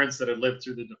 parents that had lived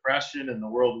through the Depression and the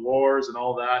World Wars and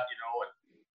all that, and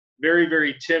very,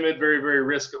 very timid, very, very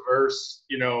risk averse,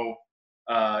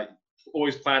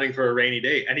 always planning for a rainy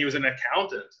day. And he was an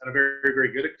accountant, and a very,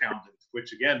 very good accountant,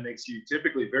 which again makes you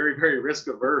typically very, very risk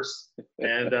averse.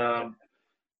 And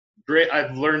great,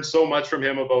 I've learned so much from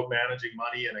him about managing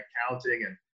money and accounting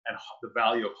and the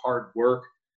value of hard work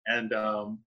and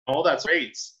all that's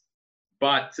great,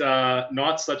 but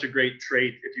not such a great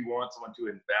trait if you want someone to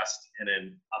invest in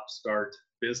an upstart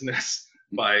business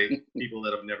by people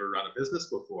that have never run a business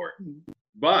before.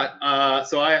 But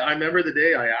so I remember the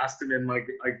day I asked him in my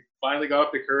finally got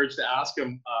up the courage to ask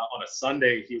him on a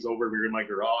Sunday. He was over, we were in my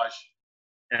garage,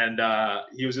 and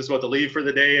he was just about to leave for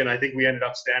the day. And I think we ended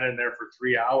up standing there for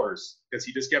 3 hours because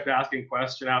he just kept asking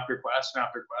question after question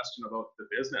after question about the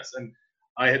business. And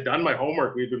I had done my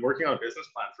homework. We'd been working on a business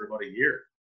plan for about a year.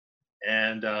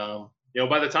 And,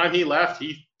 by the time he left,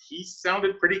 he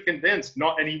sounded pretty convinced.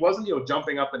 And he wasn't,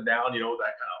 jumping up and down, that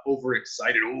kind of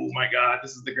overexcited. Oh my God,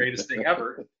 this is the greatest thing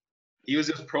ever. He was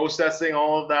just processing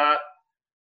all of that.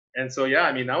 And so, yeah,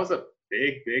 I mean, that was a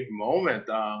big, big moment.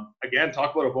 Again,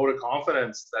 talk about a vote of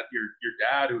confidence that your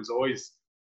dad, who's always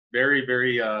very,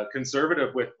 very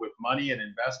conservative with money and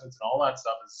investments and all that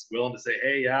stuff, is willing to say,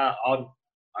 hey, yeah,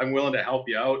 I'm willing to help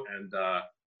you out. And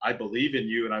I believe in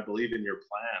you and I believe in your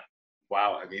plan.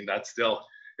 Wow. I mean, that's still,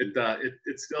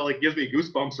 it still like gives me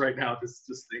goosebumps right now, just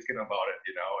thinking about it,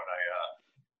 and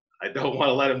I don't want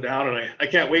to let him down. And I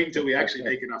can't wait until we actually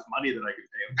make enough money that I can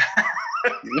pay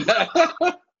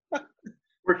him.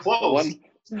 We're close.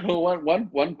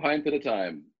 One pint at a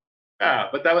time. Yeah,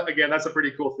 but that's a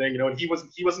pretty cool thing, and he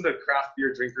wasn't a craft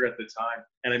beer drinker at the time.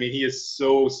 And I mean, he is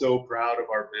so proud of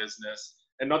our business,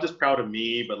 and not just proud of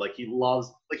me, but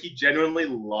he genuinely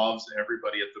loves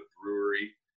everybody at the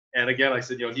brewery. And again, I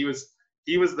said, he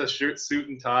was the suit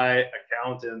and tie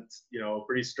accountant,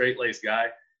 pretty straight-laced guy.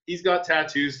 He's got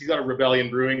tattoos. He's got a Rebellion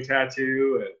Brewing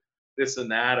tattoo and this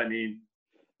and that. I mean,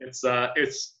 it's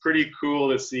pretty cool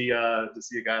to see a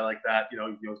guy like that.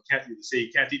 You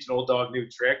can't teach an old dog new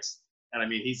tricks. And I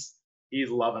mean, he's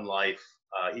loving life.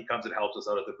 He comes and helps us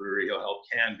out at the brewery. He'll help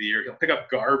can beer. He'll pick up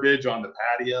garbage on the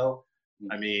patio.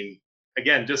 I mean,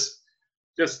 again, just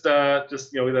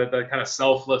the kind of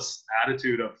selfless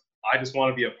attitude of, I just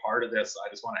want to be a part of this. I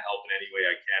just want to help in any way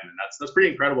I can. And that's pretty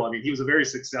incredible. I mean, he was a very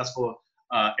successful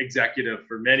executive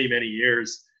for many, many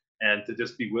years. And to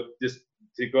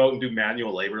to go out and do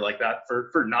manual labor like that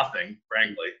for nothing,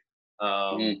 frankly,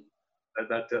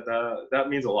 that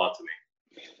means a lot to me.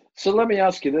 So let me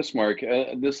ask you this, Mark.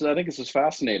 I think this is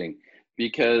fascinating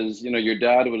because your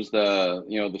dad was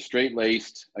the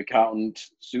straight-laced accountant,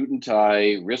 suit and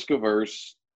tie, risk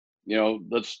averse.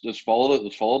 Let's follow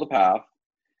the path,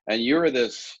 and you're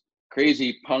this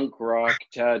crazy punk rock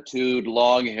tattooed,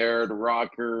 long-haired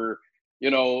rocker,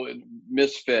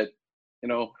 misfit.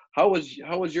 How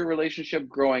was your relationship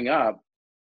growing up?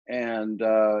 And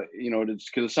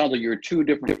because it sounds like you're two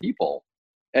different people,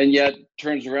 and yet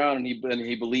turns around and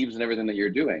he believes in everything that you're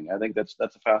doing. I think that's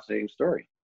a fascinating story.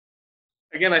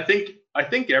 Again, I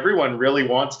think everyone really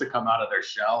wants to come out of their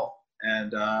shell,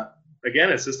 and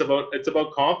again, it's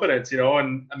about confidence,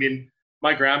 And I mean,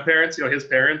 my grandparents, his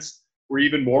parents were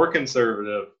even more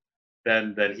conservative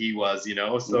than he was,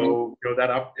 So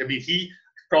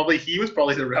he was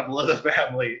probably the rebel of the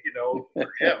family, for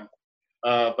him.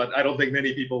 But I don't think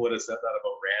many people would have said that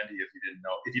about Randy if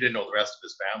you didn't know the rest of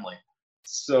his family.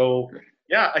 So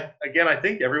yeah, I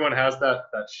think everyone has that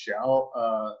shell.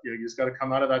 You just got to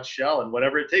come out of that shell and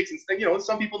whatever it takes. And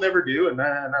some people never do, and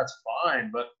that's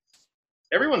fine. But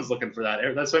everyone's looking for that.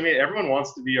 That's what I mean. Everyone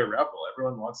wants to be a rebel.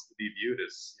 Everyone wants to be viewed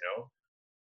as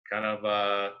kind of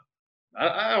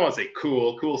I don't want to say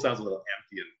cool. Cool sounds a little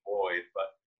empty and void,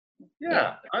 but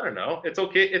yeah, I don't know. It's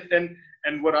okay.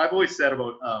 And what I've always said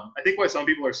about, I think why some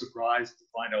people are surprised to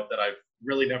find out that I've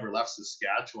really never left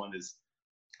Saskatchewan is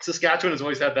Saskatchewan has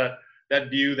always had that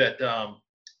view that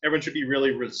everyone should be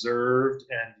really reserved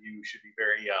and you should be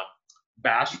very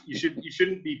you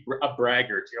shouldn't be a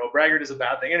braggart. A braggart is a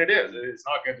bad thing, and it is. It's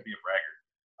not good to be a braggart.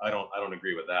 I don't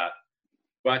agree with that.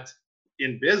 But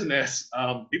in business,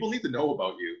 people need to know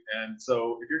about you. And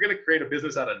so if you're going to create a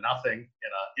business out of nothing in an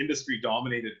industry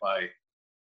dominated by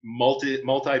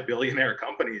multi-billionaire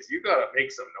companies, you got to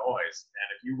make some noise.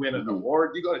 And if you win an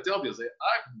award, you got to tell people, say,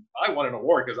 I won an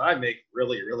award because I make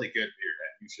really, really good beer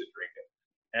and you should drink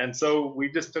it. And so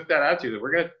we just took that attitude that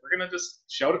we're gonna just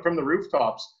shout it from the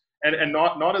rooftops, and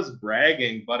not as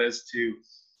bragging, but as to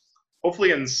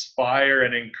hopefully inspire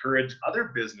and encourage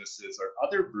other businesses or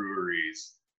other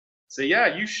breweries. Say,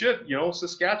 yeah, you should.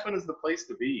 Saskatchewan is the place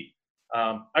to be.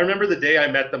 I remember the day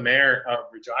I met the mayor of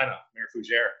Regina, Mayor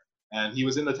Fougere, and he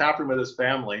was in the tap room with his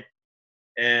family.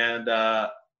 And,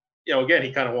 again,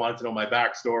 he kind of wanted to know my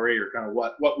backstory or kind of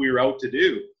what we were out to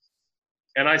do.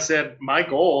 And I said, my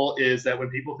goal is that when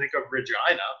people think of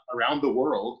Regina around the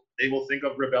world, they will think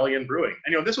of Rebellion Brewing.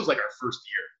 And, this was like our first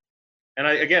year. And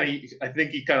I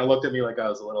think he kind of looked at me like I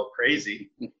was a little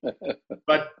crazy.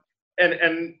 But,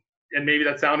 and maybe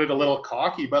that sounded a little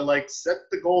cocky, but like set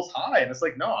the goals high. And it's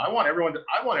like, no, I want everyone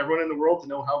in the world to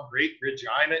know how great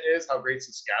Regina is, how great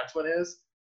Saskatchewan is.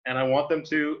 And I want them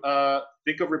to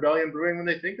think of Rebellion Brewing when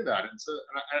they think of that. And so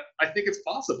I think it's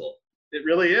possible. It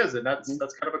really is, and that's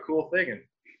kind of a cool thing. And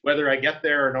whether I get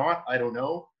there or not, I don't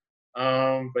know.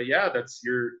 But yeah,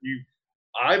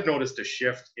 I've noticed a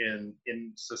shift in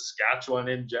Saskatchewan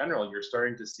in general. You're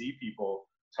starting to see people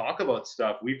talk about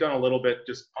stuff. We've done a little bit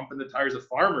just pumping the tires of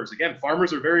farmers. Again,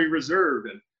 farmers are very reserved,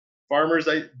 and farmers,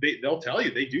 they'll tell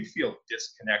you they do feel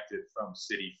disconnected from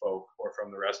city folk or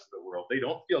from the rest of the world. They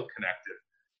don't feel connected.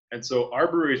 And so our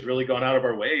brewery's really gone out of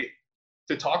our way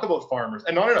to talk about farmers,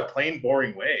 and not in a plain,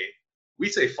 boring way. We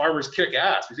say farmers kick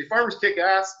ass. We say farmers kick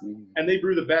ass, and they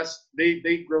brew the best.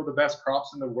 They grow the best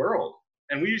crops in the world,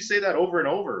 and we say that over and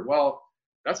over. Well,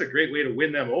 that's a great way to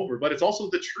win them over, but it's also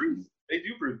the truth. They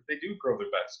do grow the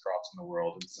best crops in the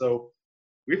world, and so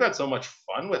we've had so much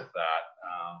fun with that.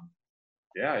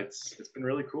 Yeah, it's been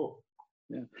really cool.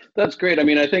 Yeah, that's great. I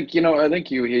mean, I think you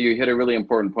hit a really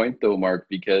important point though, Mark,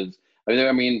 because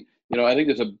I mean, I think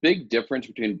there's a big difference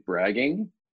between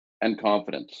bragging and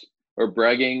confidence, or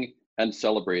bragging and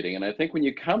celebrating. And I think when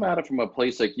you come at it from a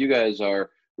place like you guys are,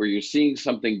 where you're seeing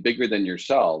something bigger than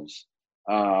yourselves,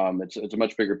 it's a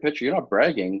much bigger picture. You're not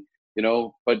bragging,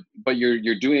 but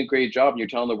you're doing a great job and you're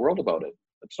telling the world about it.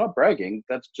 It's not bragging.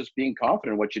 That's just being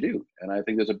confident in what you do. And I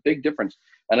think there's a big difference.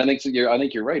 And I think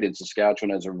you're right. In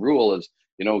Saskatchewan, as a rule, is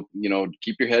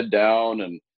keep your head down,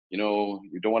 and you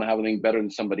don't want to have anything better than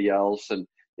somebody else. And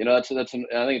I think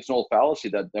it's an old fallacy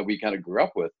that we kind of grew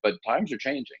up with. But times are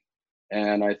changing,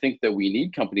 and I think that we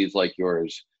need companies like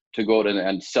yours to go out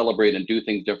and celebrate and do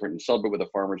things different and celebrate what the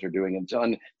farmers are doing.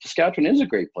 And Saskatchewan is a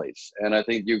great place, and I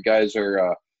think you guys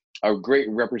are a great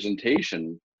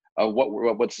representation of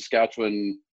what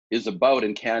Saskatchewan is about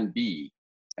and can be.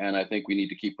 And I think we need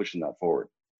to keep pushing that forward.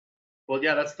 Well,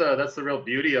 yeah, that's the real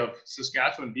beauty of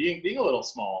Saskatchewan being a little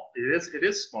small. It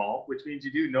is small, which means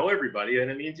you do know everybody, and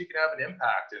it means you can have an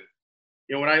impact.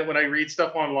 And when I read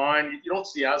stuff online, you don't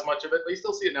see as much of it, but you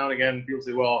still see it now and again. People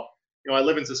say, well, I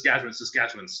live in Saskatchewan.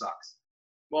 Saskatchewan sucks.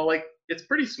 Well, like, it's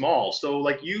pretty small, so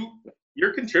like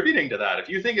you're contributing to that. If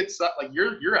you think it's like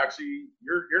you're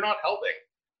not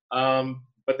helping.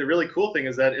 But the really cool thing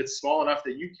is that it's small enough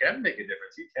that you can make a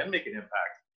difference. You can make an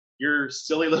impact. Your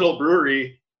silly little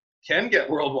brewery can get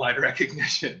worldwide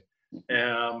recognition.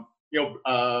 Yeah.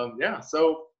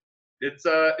 So it's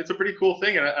a pretty cool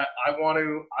thing, and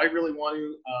I really want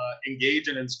to engage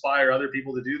and inspire other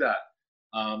people to do that.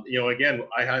 Again,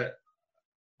 I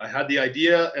had the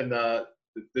idea and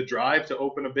the drive to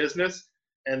open a business,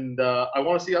 and I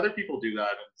want to see other people do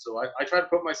that. And so I try to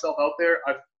put myself out there.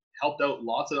 I've helped out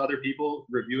lots of other people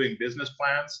reviewing business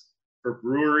plans for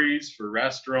breweries, for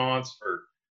restaurants, for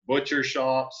butcher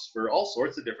shops, for all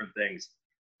sorts of different things,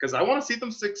 because I want to see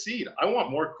them succeed. I want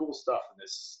more cool stuff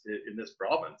in this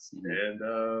province. Mm-hmm.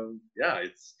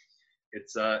 And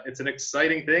it's an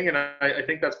exciting thing, and I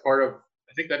think that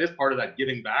is part of that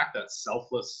giving back, that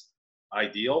selfless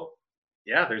ideal.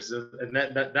 Yeah,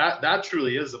 that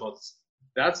truly is about.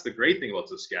 That's the great thing about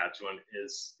Saskatchewan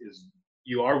is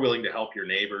you are willing to help your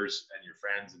neighbors and your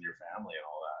friends and your family and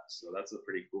all that. So that's a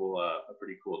pretty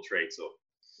cool trait. So,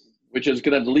 which is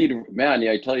going to lead, man.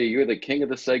 Yeah, I tell you, you're the king of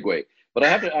the segue. But I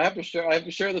have to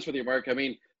share this with you, Mark. I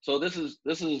mean, so this is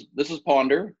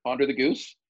Ponder the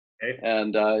goose, okay.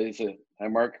 And hi,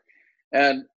 Mark.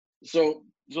 And so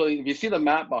if you see the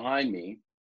map behind me,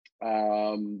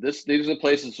 these are the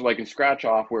places so I can scratch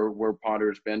off where Ponder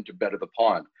has been to better the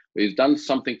pond. He's done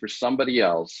something for somebody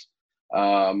else.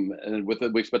 And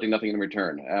we're expecting nothing in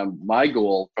return. My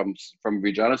goal from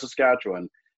Regina, Saskatchewan,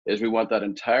 is we want that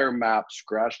entire map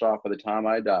scratched off by the time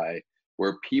I die,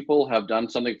 where people have done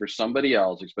something for somebody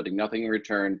else, expecting nothing in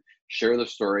return, share the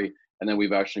story, and then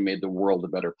we've actually made the world a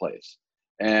better place.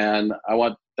 And I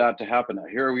want that to happen. Now,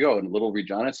 here we go in little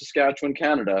Regina, Saskatchewan,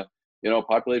 Canada.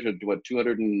 Population of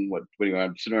sitting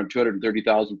around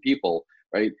 230,000 people,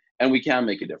 right? And we can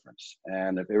make a difference.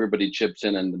 And if everybody chips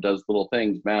in and does little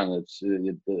things, man,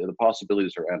 the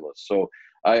possibilities are endless. So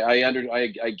I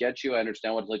get you. I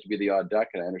understand what it's like to be the odd duck,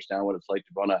 and I understand what it's like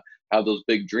to want to have those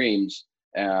big dreams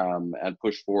and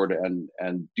push forward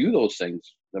and do those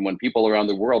things. And when people around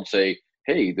the world say,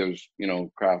 hey, there's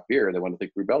craft beer, they want to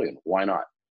think Rebellion. Why not?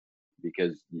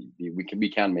 Because we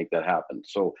can make that happen.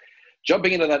 So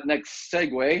jumping into that next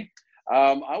segue,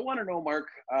 I want to know, Mark,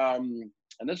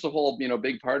 and this is a whole,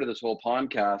 big part of this whole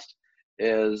podcast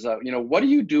is, what are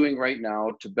you doing right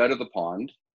now to better the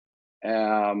pond?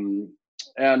 And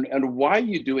why are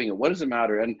you doing it? What does it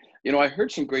matter? And, I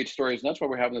heard some great stories, and that's why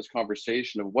we're having this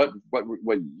conversation of what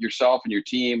yourself and your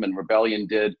team and Rebellion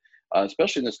did,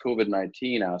 especially in this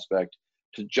COVID-19 aspect,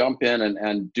 to jump in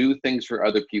and do things for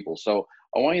other people. So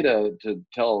I want you to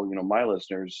tell, my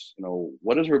listeners,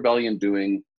 what is Rebellion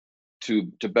doing to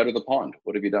better the pond?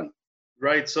 What have you done?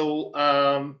 Right. So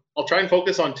I'll try and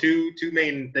focus on two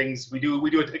main things. We do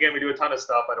a ton of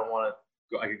stuff. I don't want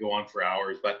to. I could go on for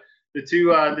hours, but the two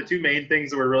main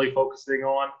things that we're really focusing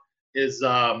on is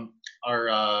our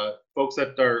folks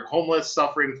that are homeless,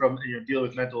 suffering from dealing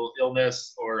with mental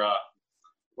illness or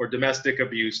domestic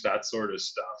abuse, that sort of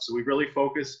stuff. So we really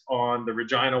focus on the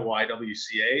Regina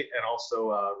YWCA and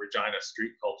also Regina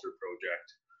Street Culture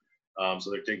Project. So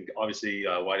they're taking, obviously,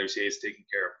 YWCA is taking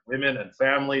care of women and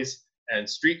families, and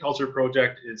Street Culture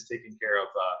Project is taking care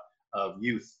of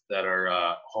youth that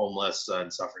are homeless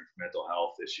and suffering from mental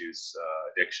health issues,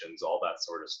 addictions, all that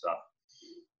sort of stuff.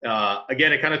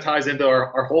 Again, it kind of ties into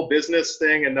our whole business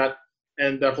thing and that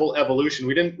whole evolution.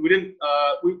 We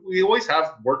always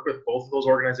have worked with both of those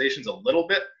organizations a little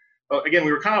bit, but again,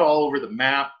 we were kind of all over the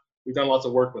map. We've done lots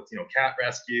of work with cat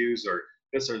rescues or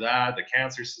this or that, the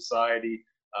Cancer Society.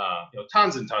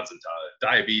 Tons and tons,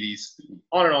 diabetes,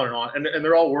 on and on and on, and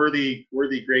they're all worthy,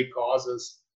 great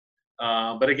causes.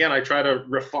 But again, I try to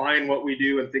refine what we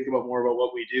do and think about more about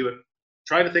what we do, and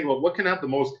try to think about what can have the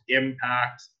most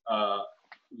impact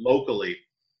locally.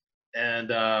 And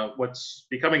what's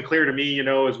becoming clear to me,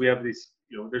 is we have these,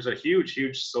 there's a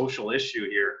huge social issue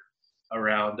here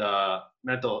around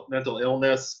mental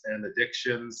illness and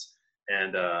addictions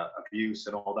and abuse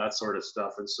and all that sort of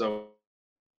stuff, and so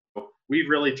we've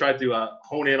really tried to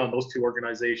hone in on those two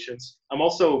organizations. I'm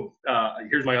also,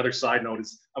 here's my other side note,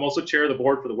 is I'm also chair of the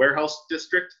board for the Warehouse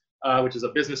District, which is a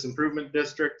business improvement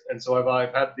district. And so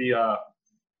I've had the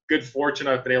good fortune,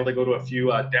 I've been able to go to a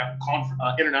few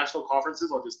international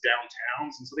conferences on just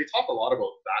downtowns. And so they talk a lot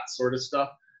about that sort of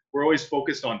stuff. We're always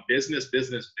focused on business,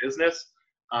 which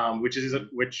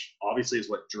obviously is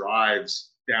what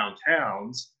drives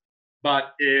downtowns.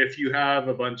 But if you have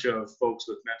a bunch of folks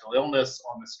with mental illness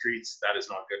on the streets, that is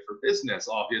not good for business,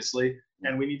 obviously.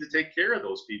 And we need to take care of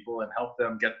those people and help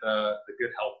them get the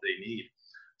good help they need.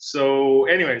 So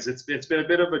anyways, it's been a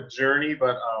bit of a journey,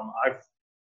 but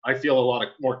I feel a lot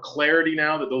more clarity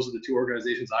now that those are the two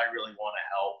organizations I really want to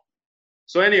help.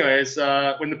 So anyways,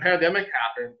 when the pandemic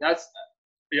happened, that's,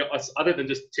 other than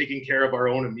just taking care of our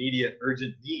own immediate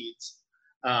urgent needs,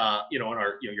 and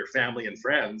our, your family and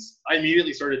friends, I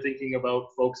immediately started thinking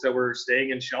about folks that were staying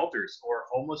in shelters or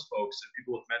homeless folks and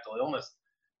people with mental illness.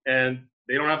 And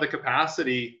they don't have the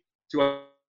capacity to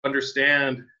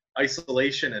understand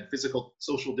isolation and physical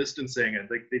social distancing. And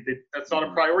that's not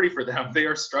a priority for them. They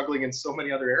are struggling in so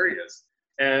many other areas.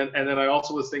 And then I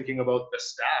also was thinking about the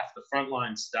staff, the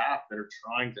frontline staff that are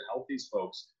trying to help these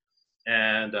folks.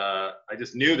 And I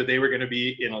just knew that they were going to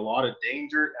be in a lot of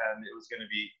danger, and it was going to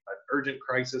be an urgent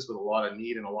crisis with a lot of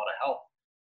need and a lot of help.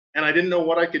 And I didn't know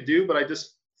what I could do, but I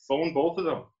just phoned both of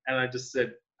them. And I just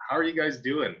said, how are you guys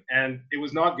doing? And it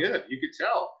was not good. You could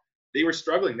tell. They were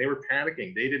struggling. They were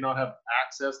panicking. They did not have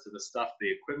access to the stuff,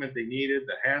 the equipment they needed,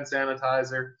 the hand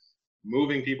sanitizer,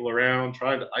 moving people around,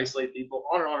 trying to isolate people,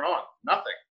 on and on and on.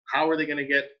 Nothing. How are they going to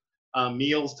get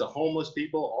meals to homeless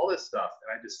people, all this stuff?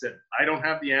 And I just said, I don't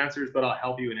have the answers, but I'll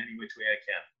help you in any which way I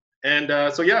can.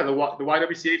 And so yeah, the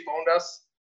YWCA phoned us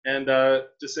and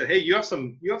just said, hey, you have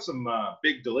some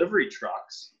big delivery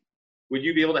trucks. Would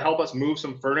you be able to help us move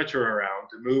some furniture around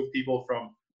to move people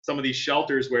from some of these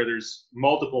shelters where there's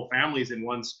multiple families in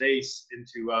one space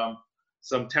into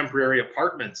some temporary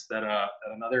apartments that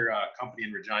another company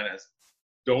in Regina has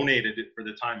donated it for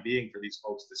the time being for these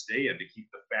folks to stay in, to keep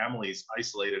the families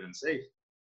isolated and safe.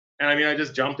 And I mean, I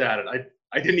just jumped at it.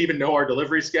 I didn't even know our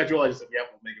delivery schedule. I just said, yeah,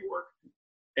 we'll make it work.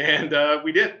 And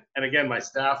we did. And again, my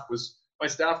staff were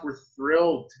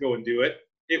thrilled to go and do it.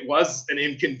 It was an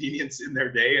inconvenience in their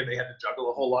day, and they had to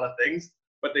juggle a whole lot of things,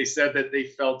 but they said that they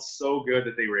felt so good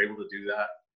that they were able to do that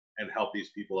and help these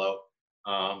people out.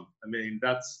 I mean,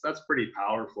 that's pretty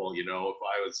powerful. If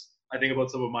I think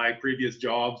about some of my previous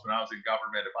jobs when I was in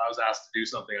government, if I was asked to do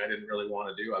something I didn't really want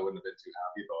to do, I wouldn't have been too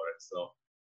happy about it. So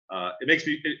it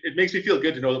makes me feel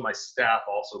good to know that my staff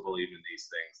also believe in these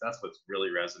things. That's what really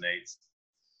resonates.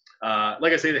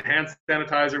 Like I say, the hand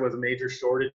sanitizer was a major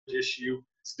shortage issue,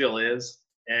 still is.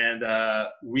 And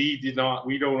we didn't have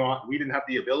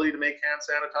the ability to make hand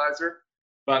sanitizer,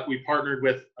 but we partnered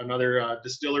with another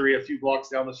distillery a few blocks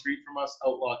down the street from us,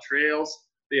 Outlaw Trails.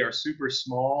 They are super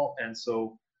small, and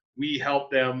so we help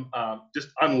them just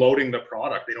unloading the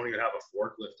product. They don't even have a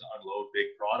forklift to unload big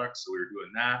products, so we were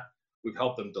doing that. We've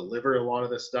helped them deliver a lot of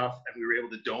this stuff, and we were able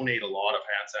to donate a lot of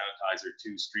hand sanitizer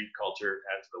to Street Culture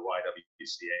and to the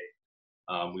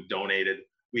YWCA. We've donated.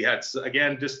 We had,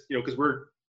 again, just because we're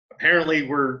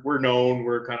known,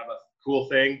 we're kind of a cool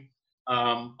thing.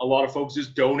 A lot of folks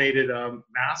just donated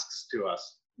masks to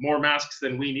us, more masks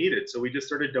than we needed. So we just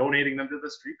started donating them to the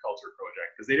Street Culture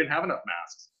Project because they didn't have enough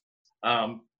masks.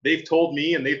 They've told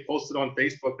me, and they've posted on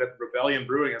Facebook, that Rebellion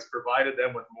Brewing has provided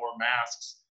them with more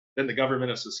masks than the government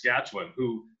of Saskatchewan,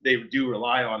 who they do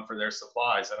rely on for their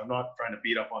supplies. And I'm not trying to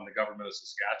beat up on the government of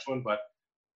Saskatchewan, but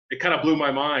it kind of blew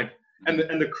my mind. And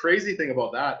the crazy thing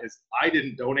about that is I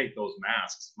didn't donate those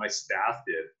masks. My staff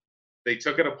did. They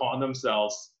took it upon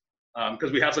themselves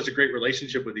because we have such a great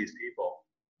relationship with these people,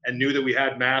 and knew that we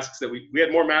had masks, that we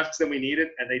had more masks than we needed.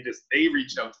 And they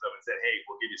reached out to them and said, hey,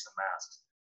 we'll give you some masks.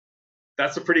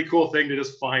 That's a pretty cool thing to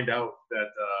just find out that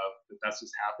that's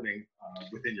just happening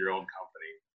within your own company.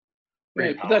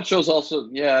 Right, but that shows also,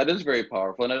 yeah, it is very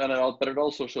powerful, but it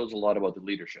also shows a lot about the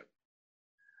leadership.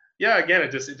 Yeah, again,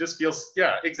 it just feels,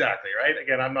 yeah, exactly, right.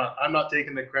 Again, I'm not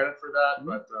taking the credit for that,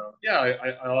 but yeah,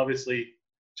 I obviously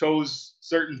chose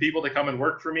certain people to come and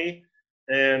work for me,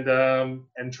 and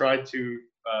tried to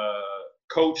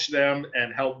coach them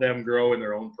and help them grow in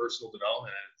their own personal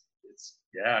development.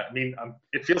 Yeah, I mean,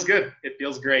 it feels good. It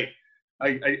feels great.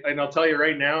 And I'll tell you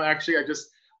right now, actually,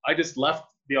 I just left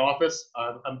the office.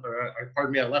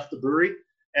 Pardon me, I left the brewery,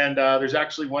 and there's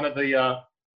actually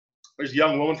there's a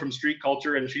young woman from Street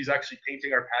Culture, and she's actually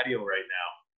painting our patio right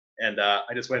now. And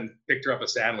I just went and picked her up a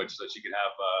sandwich so she could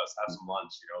have some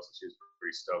lunch, so she was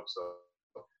pretty stoked.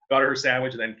 So got her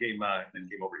sandwich, and then came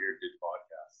over here to do the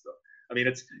podcast. So I mean,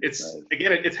 it's nice.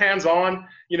 Again, it's hands-on.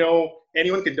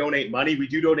 Anyone can donate money. We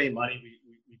do donate money.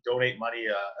 We donate money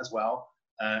as well.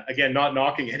 Again, not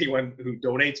knocking anyone who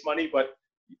donates money, but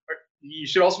you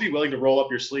should also be willing to roll up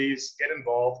your sleeves, get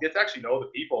involved, get to actually know the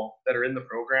people that are in the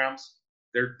programs.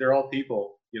 They're all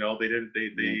people. They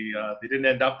didn't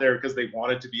end up there because they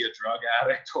wanted to be a drug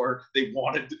addict or they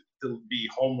wanted to be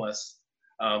homeless.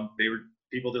 They were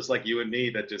people just like you and me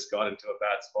that just got into a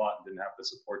bad spot and didn't have the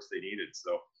supports they needed.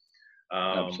 So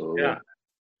absolutely. Yeah,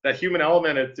 that human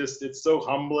element, it's so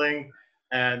humbling.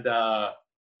 And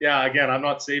yeah, again, I'm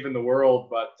not saving the world,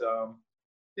 but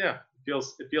yeah,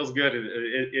 it feels good.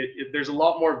 There's a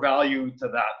lot more value to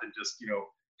that than just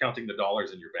counting the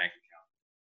dollars in your bank account.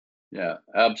 Yeah,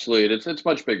 absolutely. It's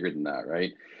much bigger than that,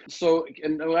 right? So,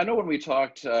 and I know when we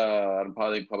talked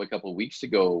probably a couple of weeks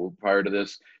ago prior to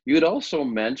this, you had also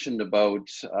mentioned about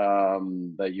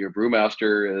that your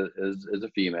brewmaster is a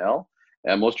female,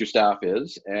 and most of your staff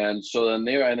is. And so then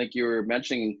I think you were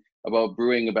mentioning about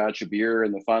brewing a batch of beer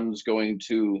and the funds going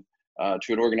to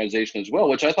an organization as well,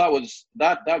 which I thought was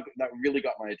that really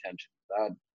got my attention.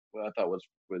 That I thought was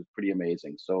pretty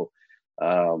amazing. So,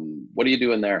 what are you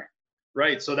doing there?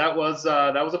 Right. So that was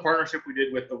a partnership we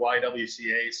did with the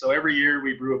YWCA. So every year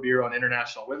we brew a beer on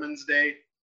International Women's Day,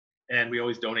 and we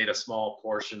always donate a small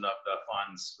portion of the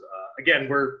funds. Again,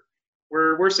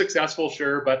 we're successful,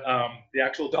 sure, but the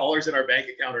actual dollars in our bank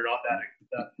account are not that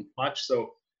much.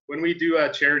 So when we do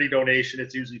a charity donation,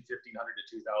 it's usually $1,500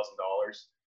 to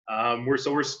 $2,000.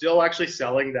 We're still actually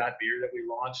selling that beer that we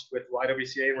launched with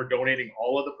YWCA, and we're donating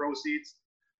all of the proceeds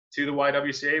to the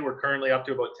YWCA. We're currently up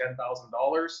to about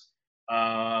 $10,000.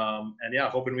 And yeah,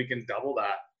 hoping we can double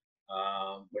that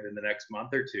within the next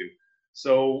month or two.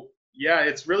 So yeah,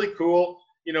 it's really cool,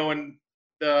 and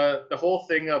the whole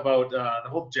thing about the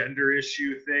whole gender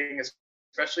issue thing,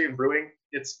 especially in brewing,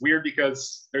 it's weird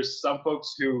because there's some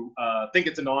folks who think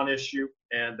it's a non-issue,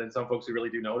 and then some folks who really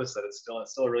do notice that it's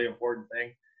still a really important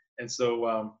thing. And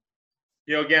so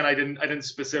again, I didn't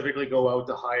specifically go out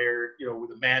to hire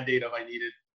with a mandate of I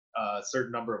needed a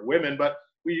certain number of women, but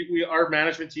our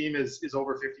management team is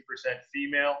over 50%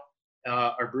 female.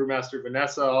 Our brewmaster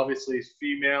Vanessa obviously is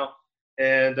female,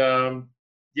 and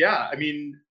yeah, I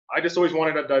mean, I just always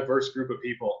wanted a diverse group of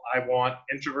people. I want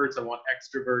introverts, I want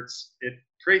extroverts. It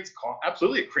creates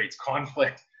absolutely it creates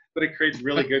conflict, but it creates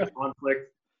really good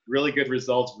conflict, really good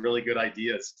results, really good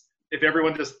ideas. If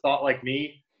everyone just thought like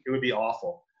me, it would be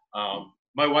awful.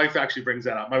 My wife actually brings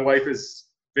that up. My wife is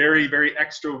very, very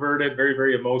extroverted, very,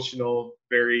 very emotional,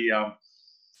 very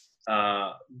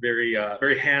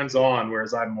very hands-on,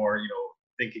 whereas I'm more,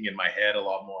 thinking in my head a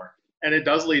lot more. And it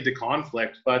does lead to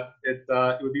conflict, but it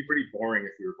would be pretty boring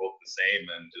if we were both the same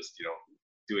and just,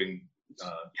 doing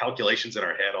calculations in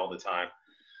our head all the time.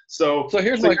 So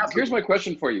here's my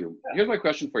question for you. Yeah. Here's my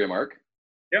question for you, Mark.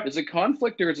 Yep. Is it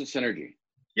conflict or is it synergy?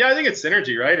 Yeah, I think it's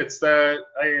synergy, right? It's 1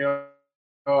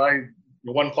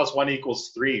 + 1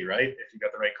 = 3, right? If you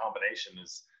got the right combination,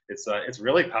 it's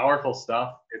really powerful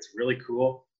stuff. It's really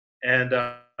cool. And,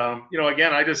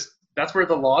 again, that's where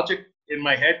the logic in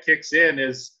my head kicks in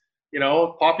is,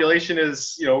 population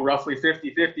is, roughly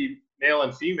 50-50 male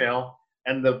and female,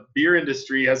 and the beer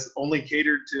industry has only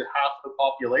catered to half the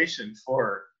population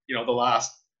for, the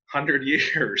last 100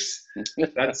 years.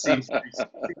 That seems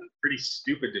pretty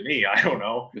stupid to me. I don't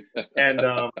know. And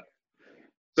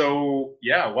So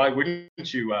yeah, why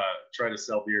wouldn't you try to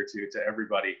sell beer to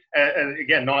everybody? And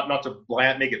again, not to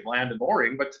make it bland and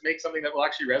boring, but to make something that will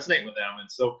actually resonate with them.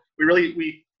 And so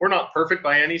we're not perfect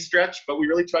by any stretch, but we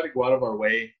really try to go out of our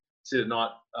way to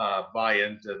not buy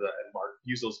into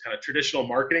use those kind of traditional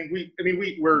marketing.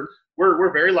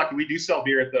 We're very lucky. We do sell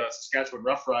beer at the Saskatchewan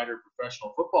Roughrider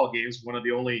professional football games, one of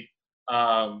the only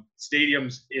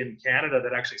stadiums in Canada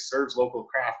that actually serves local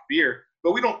craft beer.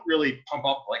 But we don't really pump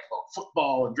up like about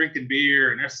football and drinking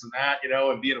beer and this and that,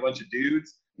 and being a bunch of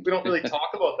dudes. We don't really talk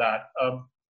about that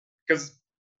because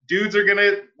dudes are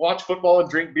gonna watch football and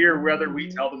drink beer whether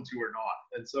we tell them to or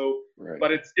not. And so, right.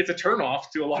 But it's a turnoff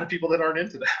to a lot of people that aren't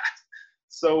into that.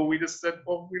 So we just said,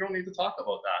 well, we don't need to talk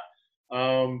about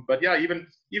that. But yeah, even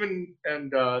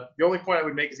and the only point I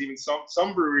would make is even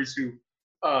some breweries who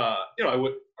are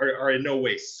in no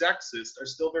way sexist are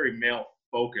still very male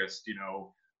focused.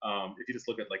 If you just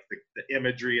look at like the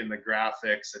imagery and the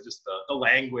graphics and just the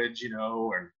language,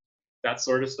 and that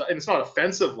sort of stuff. And it's not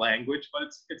offensive language, but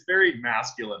it's very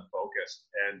masculine focused.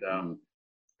 And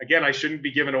again, I shouldn't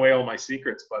be giving away all my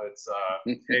secrets, but it's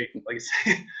hey, like I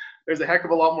say, there's a heck of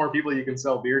a lot more people you can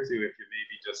sell beer to if you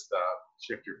maybe just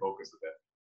shift your focus a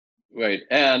bit. Right,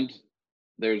 and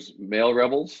there's male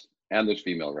rebels and there's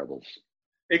female rebels.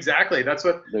 Exactly. That's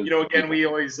what, again, we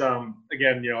always, I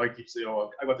keep saying,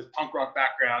 I got this punk rock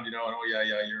background, and yeah,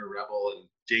 you're a rebel, and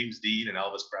James Dean and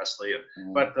Elvis Presley.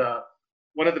 But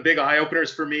one of the big eye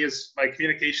openers for me is my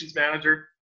communications manager.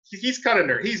 He's kind of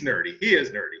nerdy. He's nerdy. He is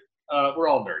nerdy. We're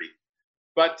all nerdy.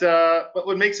 But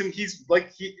what makes him,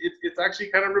 it's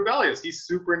actually kind of rebellious. He's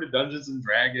super into Dungeons and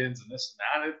Dragons and this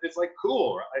and that. It's like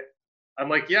cool, right? I'm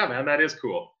like, yeah, man, that is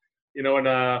cool. And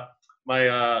my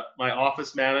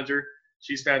office manager,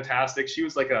 she's fantastic. She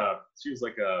was like a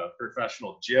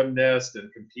professional gymnast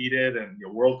and competed in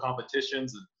world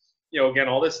competitions and again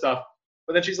all this stuff.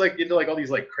 But then she's like into like all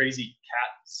these like crazy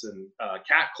cats and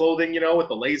cat clothing, with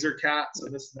the laser cats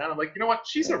and this and that. I'm like, you know what?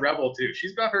 She's a rebel too.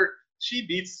 She's got her. She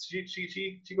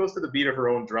goes to the beat of her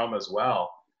own drum as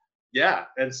well. Yeah,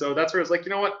 and so that's where I was like, you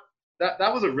know what? That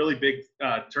was a really big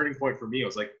turning point for me. I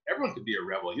was like, everyone could be a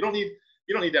rebel. You don't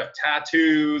need to have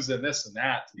tattoos and this and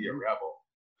that to be a rebel.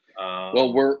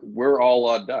 Well, we're all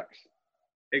odd ducks.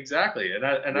 Exactly, and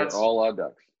that's all odd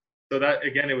ducks. So that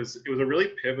again, it was a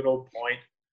really pivotal point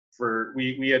for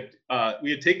we had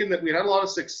taken that. We had a lot of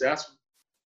success,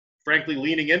 frankly,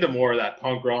 leaning into more of that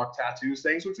punk rock tattoos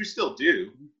things, which we still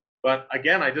do. But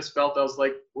again, I just felt I was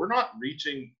like, we're not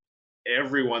reaching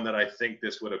everyone that I think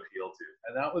this would appeal to,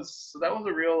 and that was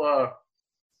a real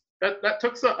that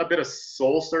took a bit of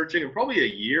soul searching and probably a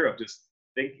year of just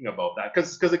thinking about that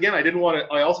because again, I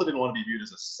also didn't want to be viewed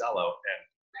as a sellout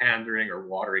and pandering or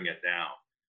watering it down.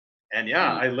 And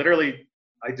yeah,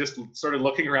 I just started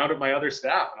looking around at my other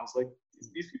staff and I was like,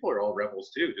 these people are all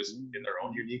rebels too, just in their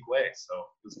own unique way. So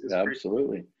it's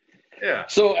absolutely. Yeah.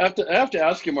 So I have to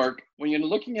ask you, Mark, when you're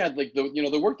looking at like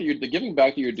the work that the giving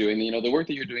back that you're doing, the work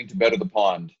that you're doing to better the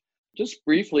pond, just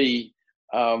briefly,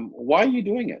 why are you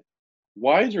doing it?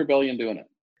 Why is Rebellion doing it?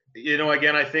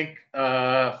 Again, I think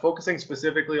focusing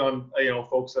specifically on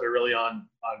folks that are really on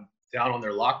down on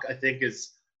their luck, I think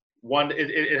is one.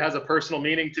 It has a personal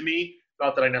meaning to me.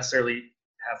 Not that I necessarily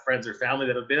have friends or family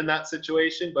that have been in that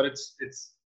situation, but it's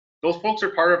those folks are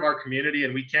part of our community,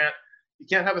 and you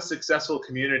can't have a successful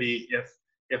community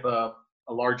if a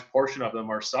large portion of them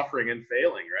are suffering and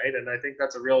failing, right? And I think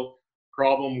that's a real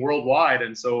problem worldwide.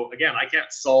 And so again, I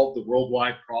can't solve the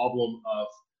worldwide problem of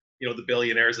the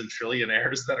billionaires and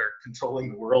trillionaires that are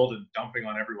controlling the world and dumping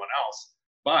on everyone else.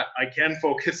 But I can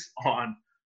focus on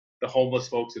the homeless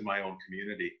folks in my own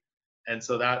community. And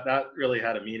so that really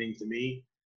had a meaning to me.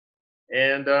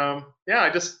 And I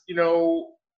just,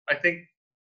 I think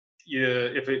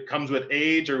if it comes with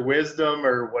age or wisdom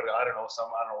or what, I don't know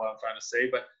what I'm trying to say,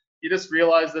 but you just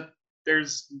realize that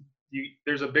there's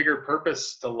a bigger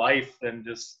purpose to life than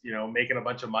just making a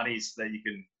bunch of money so that you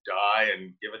can die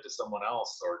and give it to someone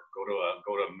else or go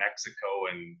to Mexico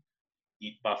and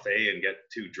eat buffet and get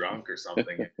too drunk or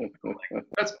something.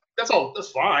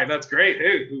 That's fine, that's great.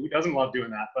 Hey, who doesn't love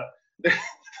doing that? But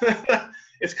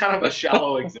it's kind of a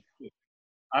shallow existence.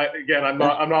 I'm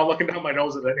not looking down my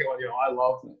nose at anyone.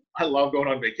 I love going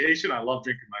on vacation. I love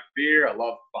drinking my beer. I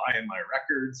love buying my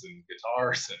records and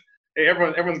guitars. And hey,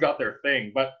 everyone's got their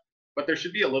thing, but there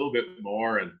should be a little bit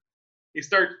more. And you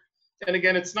start, and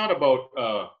again, it's not about.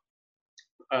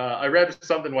 I read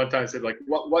something one time that said like,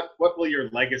 what will your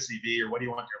legacy be, or what do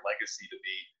you want your legacy to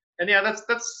be? And yeah,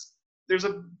 that's there's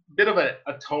a bit of a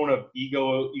tone of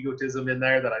egotism in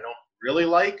there that I don't really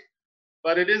like,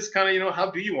 but it is kind of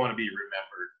how do you want to be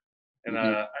remembered? And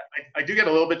I do get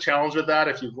a little bit challenged with that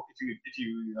if you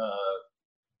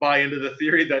buy into the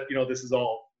theory that this is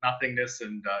all nothingness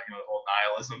and the whole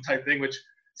nihilism type thing, which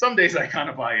some days I kind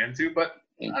of buy into, but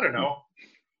I don't know.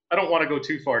 I don't want to go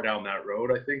too far down that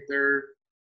road. I think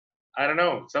I don't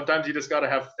know. Sometimes you just got to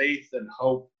have faith and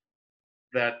hope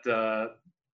that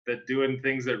that doing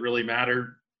things that really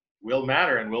matter will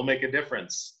matter and will make a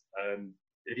difference. And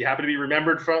if you happen to be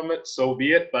remembered from it, so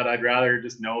be it. But I'd rather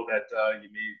just know that you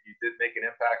did make an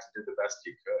impact and did the best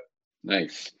you could.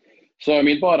 Nice. So, I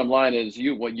mean, bottom line is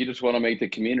you just want to make the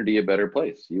community a better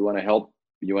place. You want to help.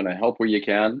 You want to help where you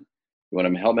can. You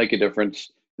want to help make a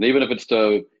difference. And even if it's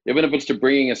to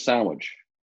bringing a sandwich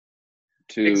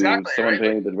to exactly, someone right?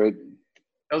 paying the rate.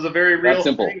 That was a very real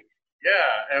simple thing.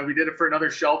 Yeah, and we did it for another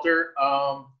shelter.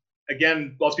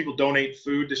 Again, lots of people donate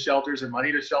food to shelters and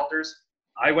money to shelters.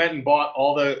 I went and bought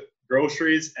all the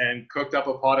groceries and cooked up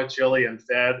a pot of chili and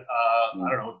fed,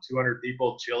 200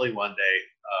 people chili one day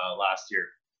last year.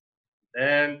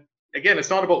 And again, it's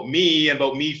not about me and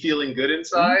about me feeling good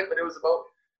inside, but it was about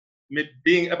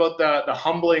being about the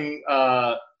humbling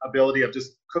ability of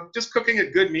just cooking a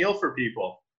good meal for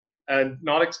people and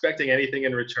not expecting anything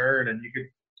in return. And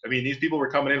these people were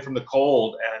coming in from the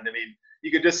cold, and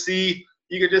you could just see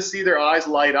their eyes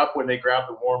light up when they grabbed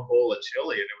a warm bowl of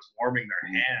chili and it was warming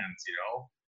their hands.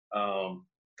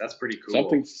 That's pretty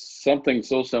cool. Something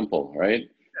so simple, right?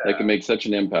 That can make such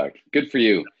an impact. Good for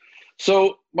you.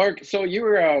 So, Mark, you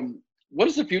were, what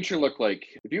does the future look like?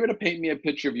 If you were to paint me a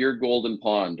picture of your golden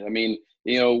pond,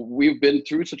 we've been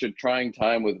through such a trying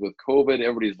time with COVID.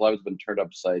 Everybody's lives have been turned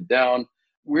upside down.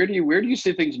 Where do you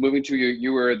see things moving to?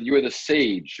 You were the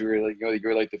sage. You're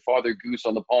like the father goose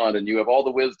on the pond, and you have all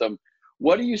the wisdom.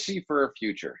 What do you see for our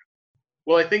future?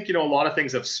 Well, I think a lot of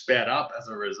things have sped up as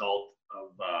a result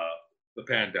of the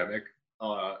pandemic. The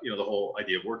whole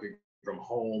idea of working from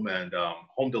home and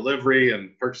home delivery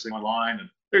and purchasing online, and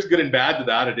there's good and bad to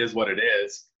that. It is what it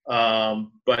is.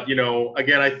 But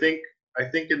again, I think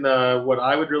in what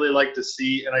I would really like to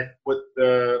see, and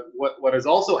what has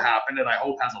also happened, and I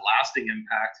hope has a lasting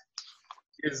impact,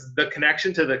 is the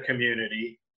connection to the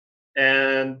community.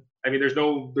 And there's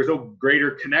no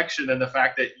greater connection than the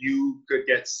fact that you could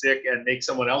get sick and make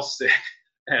someone else sick,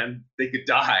 and they could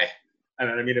die.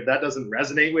 And if that doesn't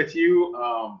resonate with you,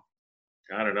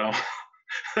 I don't know.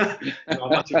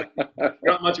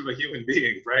 not much of a human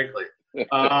being, frankly.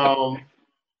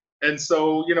 And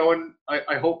so, and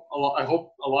I hope a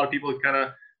lot of people kind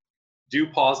of do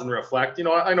pause and reflect.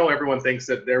 I know everyone thinks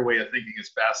that their way of thinking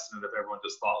is best, and if everyone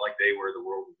just thought like they were, the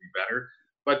world would be better.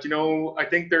 But I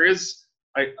think there is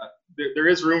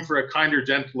room for a kinder,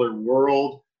 gentler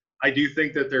world. I do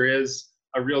think that there is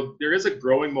a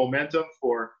growing momentum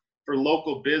for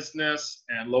local business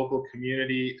and local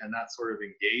community and that sort of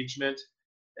engagement.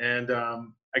 And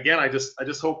again, I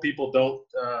just hope people don't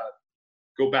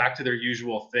go back to their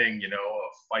usual thing, of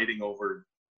fighting over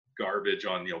garbage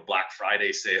on Black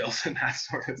Friday sales and that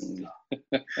sort of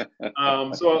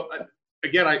stuff. So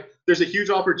again, there's a huge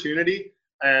opportunity,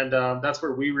 and that's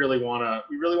where we really want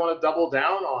to double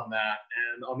down on that,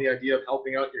 and on the idea of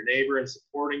helping out your neighbor and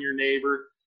supporting your neighbor.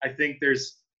 I think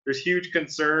there's huge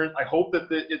concern. I hope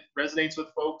that it resonates with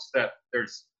folks that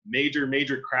there's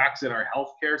major cracks in our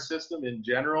healthcare system in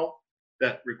general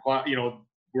that require,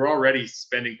 we're already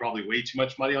spending probably way too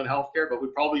much money on healthcare, but we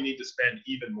probably need to spend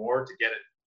even more to get it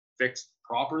fixed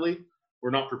properly. We're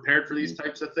not prepared for these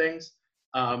types of things.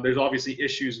 There's obviously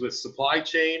issues with supply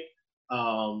chain.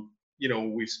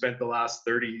 We've spent the last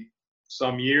 30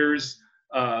 some years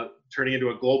turning into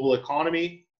a global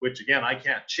economy, which again, I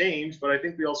can't change, but I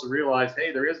think we also realize,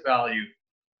 hey, there is value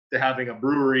to having a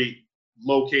brewery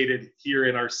located here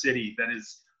in our city that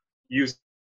is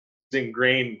using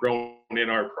grain grown in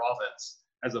our province,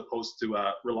 as opposed to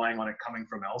relying on it coming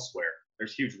from elsewhere.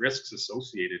 There's huge risks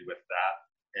associated with that.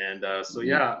 And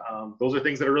those are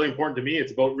things that are really important to me.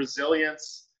 It's about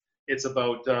resilience. It's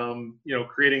about,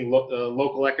 creating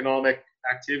local economic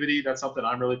activity. That's something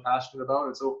I'm really passionate about.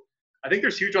 And so I think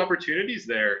there's huge opportunities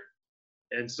there.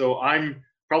 And so I'm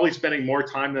probably spending more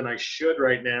time than I should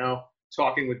right now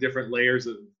talking with different layers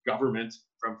of government,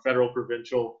 from federal,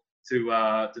 provincial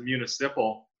to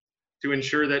municipal, to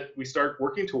ensure that we start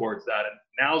working towards that. And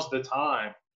now's the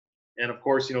time. And of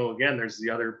course, again, there's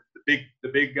the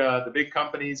big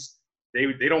companies. They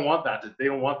don't want that. They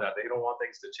don't want that. They don't want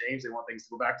things to change. They want things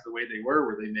to go back to the way they were,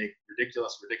 where they make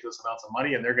ridiculous amounts of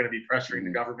money, and they're going to be pressuring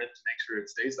the government to make sure it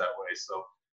stays that way. So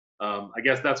I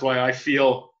guess that's why I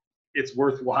feel it's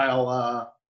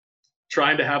worthwhile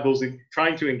trying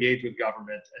to engage with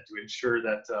government and to ensure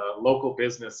that local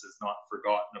business is not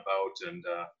forgotten about,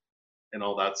 and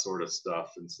all that sort of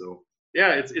stuff. And so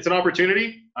yeah, it's an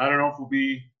opportunity. I don't know if we'll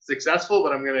be successful,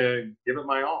 but I'm going to give it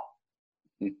my all.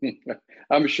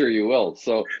 I'm sure you will.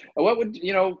 So, what would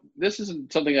this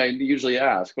isn't something I usually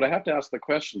ask, but I have to ask the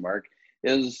question, Mark.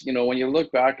 Is when you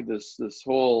look back at this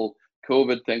whole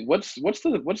COVID thing, what's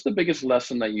the biggest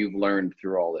lesson that you've learned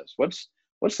through all this?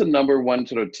 What's the number one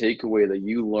sort of takeaway that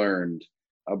you learned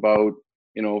about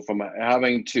from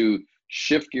having to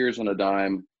shift gears on a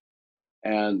dime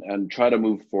and try to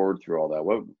move forward through all that?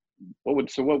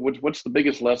 What's the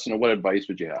biggest lesson, or what advice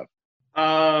would you have?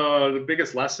 The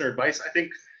biggest lesson or advice, I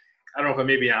don't know if I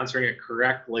may be answering it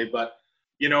correctly, but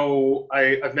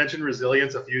I've mentioned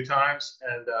resilience a few times,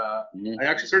 and I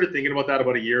actually started thinking about that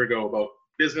about a year ago, about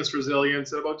business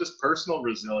resilience and about just personal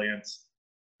resilience.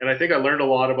 And I think I learned a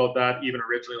lot about that even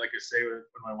originally, like I say, when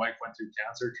my wife went through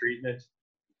cancer treatment.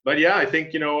 But yeah, I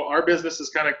think our business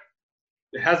is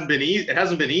it hasn't been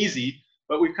easy,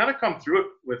 but we've kind of come through it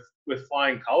with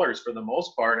flying colors for the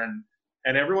most part,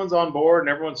 and everyone's on board and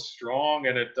everyone's strong,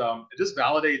 and it just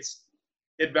validates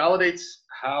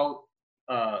how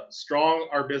strong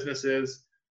our business is,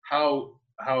 how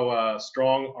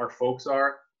strong our folks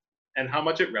are, and how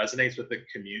much it resonates with the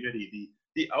community.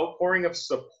 The outpouring of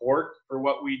support for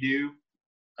what we do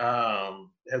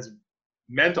has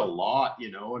meant a lot,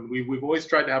 and we've always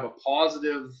tried to have a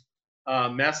positive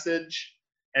message,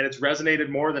 and it's resonated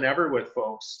more than ever with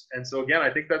folks. And so again, I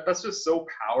think that's just so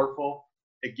powerful.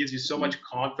 It gives you so much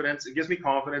confidence. It gives me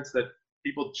confidence that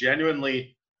people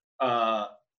genuinely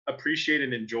appreciate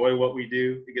and enjoy what we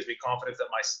do. It gives me confidence that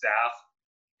my staff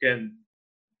can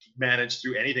manage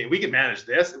through anything. We can manage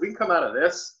this. If we can come out of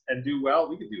this and do well,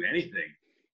 we can do anything.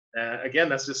 Again,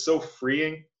 that's just so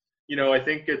freeing. I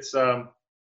think it's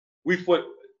we've put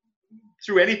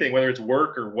through anything, whether it's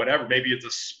work or whatever, maybe it's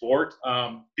a sport.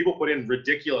 People put in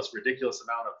ridiculous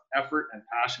amount of effort and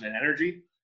passion and energy.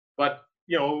 But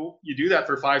you do that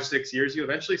for 5-6 years, you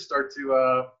eventually start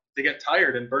to get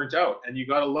tired and burnt out, and you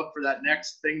got to look for that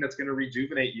next thing that's going to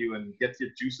rejuvenate you and get your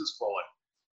juices flowing.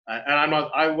 And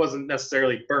I wasn't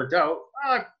necessarily burnt out.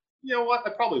 You know what?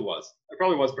 I probably was.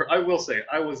 I will say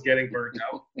I was getting burnt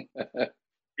out.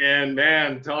 And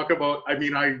man, talk about,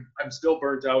 I'm still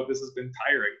burnt out. This has been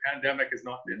tiring. Pandemic has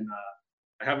not been,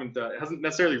 it hasn't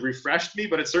necessarily refreshed me,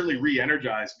 but it certainly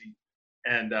re-energized me.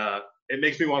 And it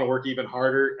makes me want to work even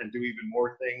harder and do even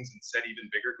more things and set even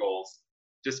bigger goals,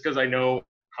 just because I know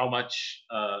how much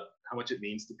it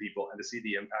means to people, and to see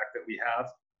the impact that we have.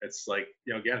 It's like,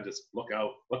 again, just look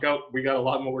out. We got a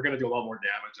lot more. We're going to do a lot more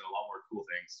damage and a lot more cool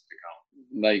things to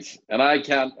come. Nice. And I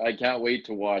can't wait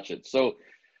to watch it. So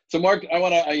Mark, I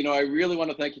really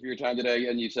want to thank you for your time today.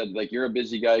 And you said, like, you're a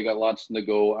busy guy, you got lots to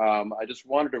go. I just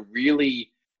wanted to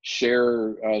really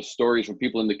share stories from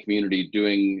people in the community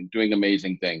doing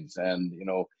amazing things. And,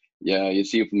 you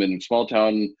see from in a small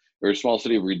town or a small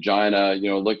city of Regina,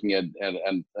 looking at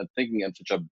and thinking in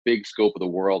such a big scope of the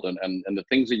world and the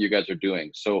things that you guys are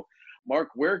doing. So Mark,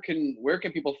 where can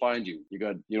people find you? You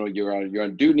got, you're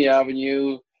on Dewdney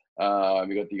Avenue.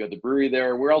 You got the brewery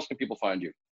there. Where else can people find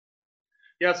you?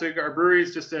 Yeah, so our brewery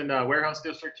is just in Warehouse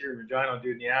District here in Regina on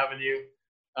Dewdney Avenue.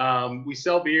 We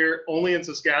sell beer only in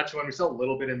Saskatchewan. We sell a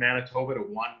little bit in Manitoba to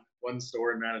one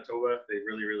store in Manitoba. They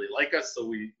really, really like us, so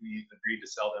we agreed to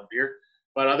sell them beer.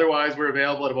 But otherwise, we're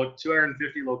available at about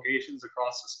 250 locations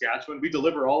across Saskatchewan. We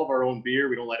deliver all of our own beer.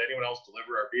 We don't let anyone else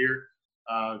deliver our beer.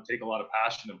 Take a lot of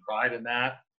passion and pride in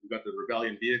that. We've got the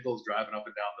Rebellion vehicles driving up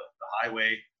and down the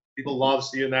highway. People love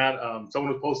seeing that.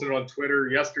 Someone was posting it on Twitter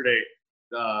yesterday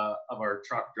of our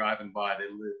truck driving by.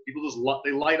 People just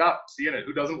they light up seeing it.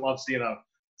 Who doesn't love seeing a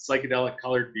psychedelic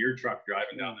colored beer truck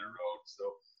driving down their road?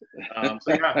 So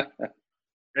yeah.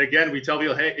 Again, we tell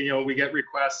people, hey, we get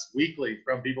requests weekly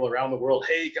from people around the world.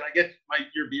 Hey, can I get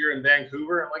your beer in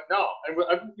Vancouver? I'm like, no. And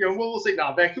we'll say,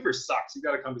 no, Vancouver sucks. You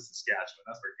got to come to Saskatchewan.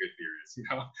 That's where good beer is.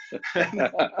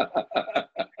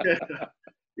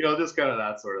 Just kind of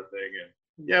that sort of thing. And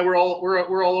yeah, we're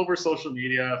all over social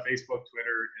media: Facebook,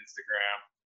 Twitter, Instagram.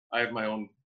 I have my own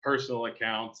personal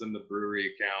accounts and the brewery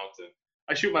account, and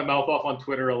I shoot my mouth off on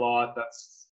Twitter a lot.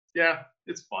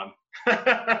 It's fun.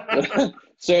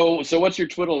 So what's your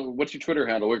Twitter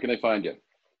handle? Where can they find you?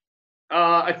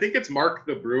 I think it's Mark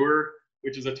the Brewer,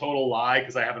 which is a total lie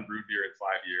because I haven't brewed beer in 5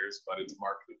 years, but it's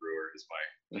Mark the Brewer is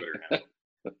my Twitter handle.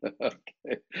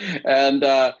 Okay. And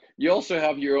you also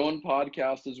have your own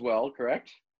podcast as well, correct?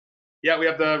 Yeah, we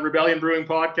have the Rebellion Brewing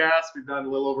podcast. We've done a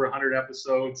little over 100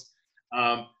 episodes.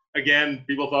 Again,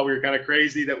 people thought we were kind of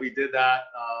crazy that we did that.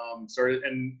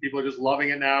 And people are just loving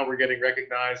it now. We're getting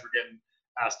recognized. We're getting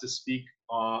asked to speak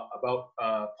about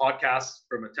podcasts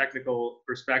from a technical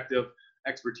perspective,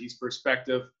 expertise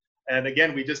perspective. And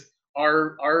again,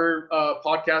 our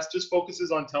podcast just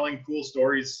focuses on telling cool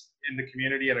stories in the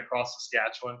community and across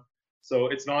Saskatchewan. So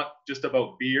it's not just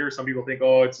about beer. Some people think,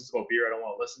 oh, it's just about beer, I don't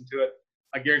want to listen to it.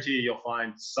 I guarantee you'll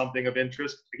find something of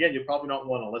interest. Again, you'll probably not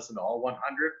want to listen to all 100.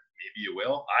 Maybe you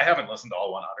will. I haven't listened to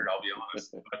all 100, I'll be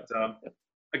honest. But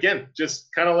again,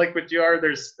 just kind of like with GR,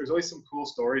 there's always some cool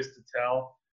stories to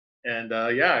tell. And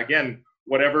again,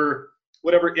 whatever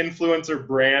influencer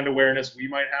brand awareness we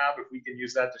might have, if we can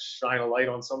use that to shine a light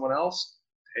on someone else,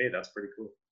 hey, that's pretty cool.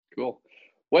 Cool.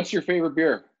 What's your favorite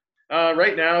beer?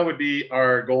 Right now would be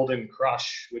our Golden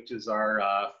Crush, which is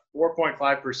our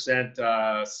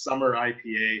 4.5% summer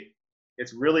IPA.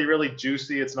 It's really, really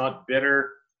juicy. It's not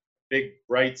bitter. Big,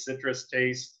 bright citrus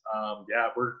taste.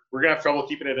 We're gonna have trouble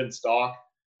keeping it in stock.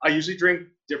 I usually drink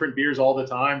different beers all the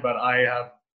time, but I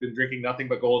have been drinking nothing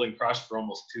but Golden Crush for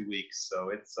almost 2 weeks, so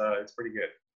it's pretty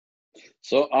good.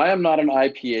 So I am not an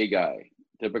IPA guy.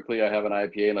 Typically, I have an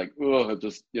IPA and like, oh,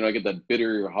 just I get that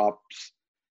bitter hops.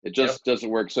 It just doesn't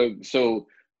work. So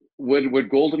would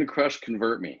Golden Crush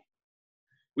convert me?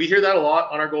 We hear that a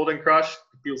lot on our Golden Crush.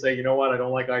 People say, you know what, I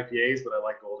don't like IPAs, but I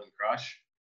like Golden Crush.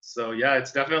 So yeah,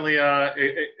 it's definitely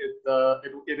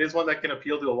it is one that can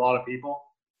appeal to a lot of people.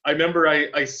 I remember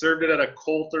I served it at a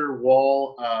Coulter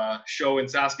Wall show in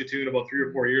Saskatoon about 3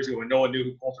 or 4 years ago when no one knew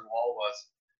who Coulter Wall was.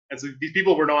 And so these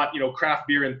people were not, craft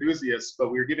beer enthusiasts,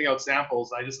 but we were giving out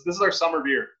samples. This is our summer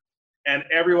beer. And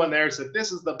everyone there said,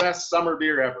 this is the best summer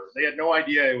beer ever. They had no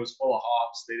idea it was full of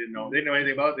hops. They didn't know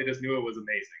anything about it. They just knew it was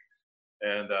amazing.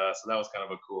 And so that was kind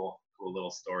of a cool little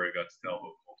story I got to tell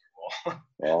about Coulter Wall.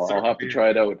 Well, I'll have to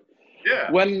try it out. Yeah.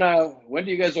 When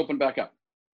do you guys open back up?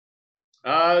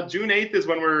 June 8th is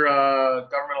when we're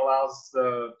government allows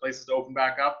places to open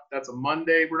back up. That's a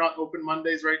Monday. We're not open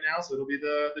Mondays right now, so it'll be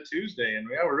the Tuesday. And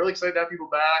we're really excited to have people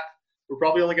back. We're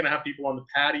probably only going to have people on the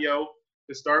patio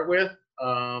to start with,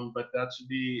 but it should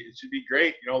be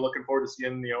great. Looking forward to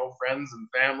seeing friends and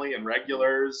family and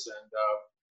regulars, and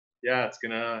it's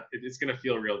gonna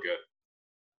feel real good.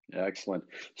 Excellent.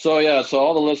 So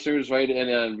all the listeners, right?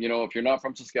 And if you're not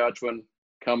from Saskatchewan,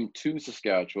 come to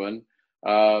Saskatchewan.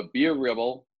 Be a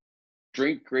Rebel,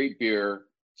 drink great beer,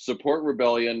 support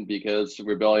Rebellion, because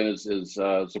Rebellion is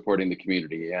supporting the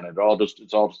community, and it's all just a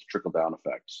trickle down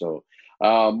effect. So,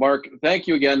 Mark, thank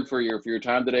you again for your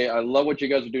time today. I love what you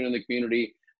guys are doing in the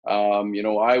community.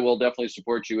 I will definitely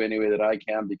support you any way that I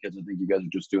can, because I think you guys are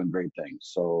just doing great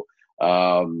things. So,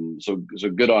 so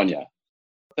good on you.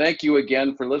 Thank you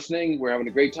again for listening. We're having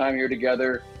a great time here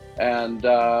together. And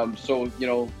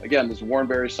again, this is Warren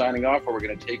Barry signing off, where we're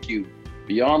going to take you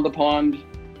beyond the pond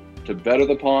to better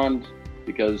the pond,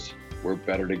 because we're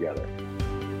better together.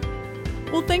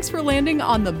 Well, thanks for landing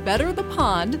on the Better the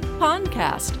Pond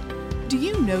Pondcast. Do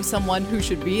you know someone who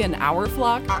should be in our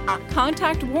flock?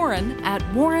 Contact Warren at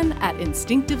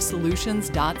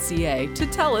warren@instinctivesolutions.ca to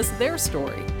tell us their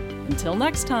story. Until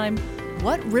next time,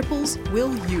 what ripples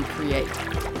will you create?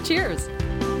 Cheers!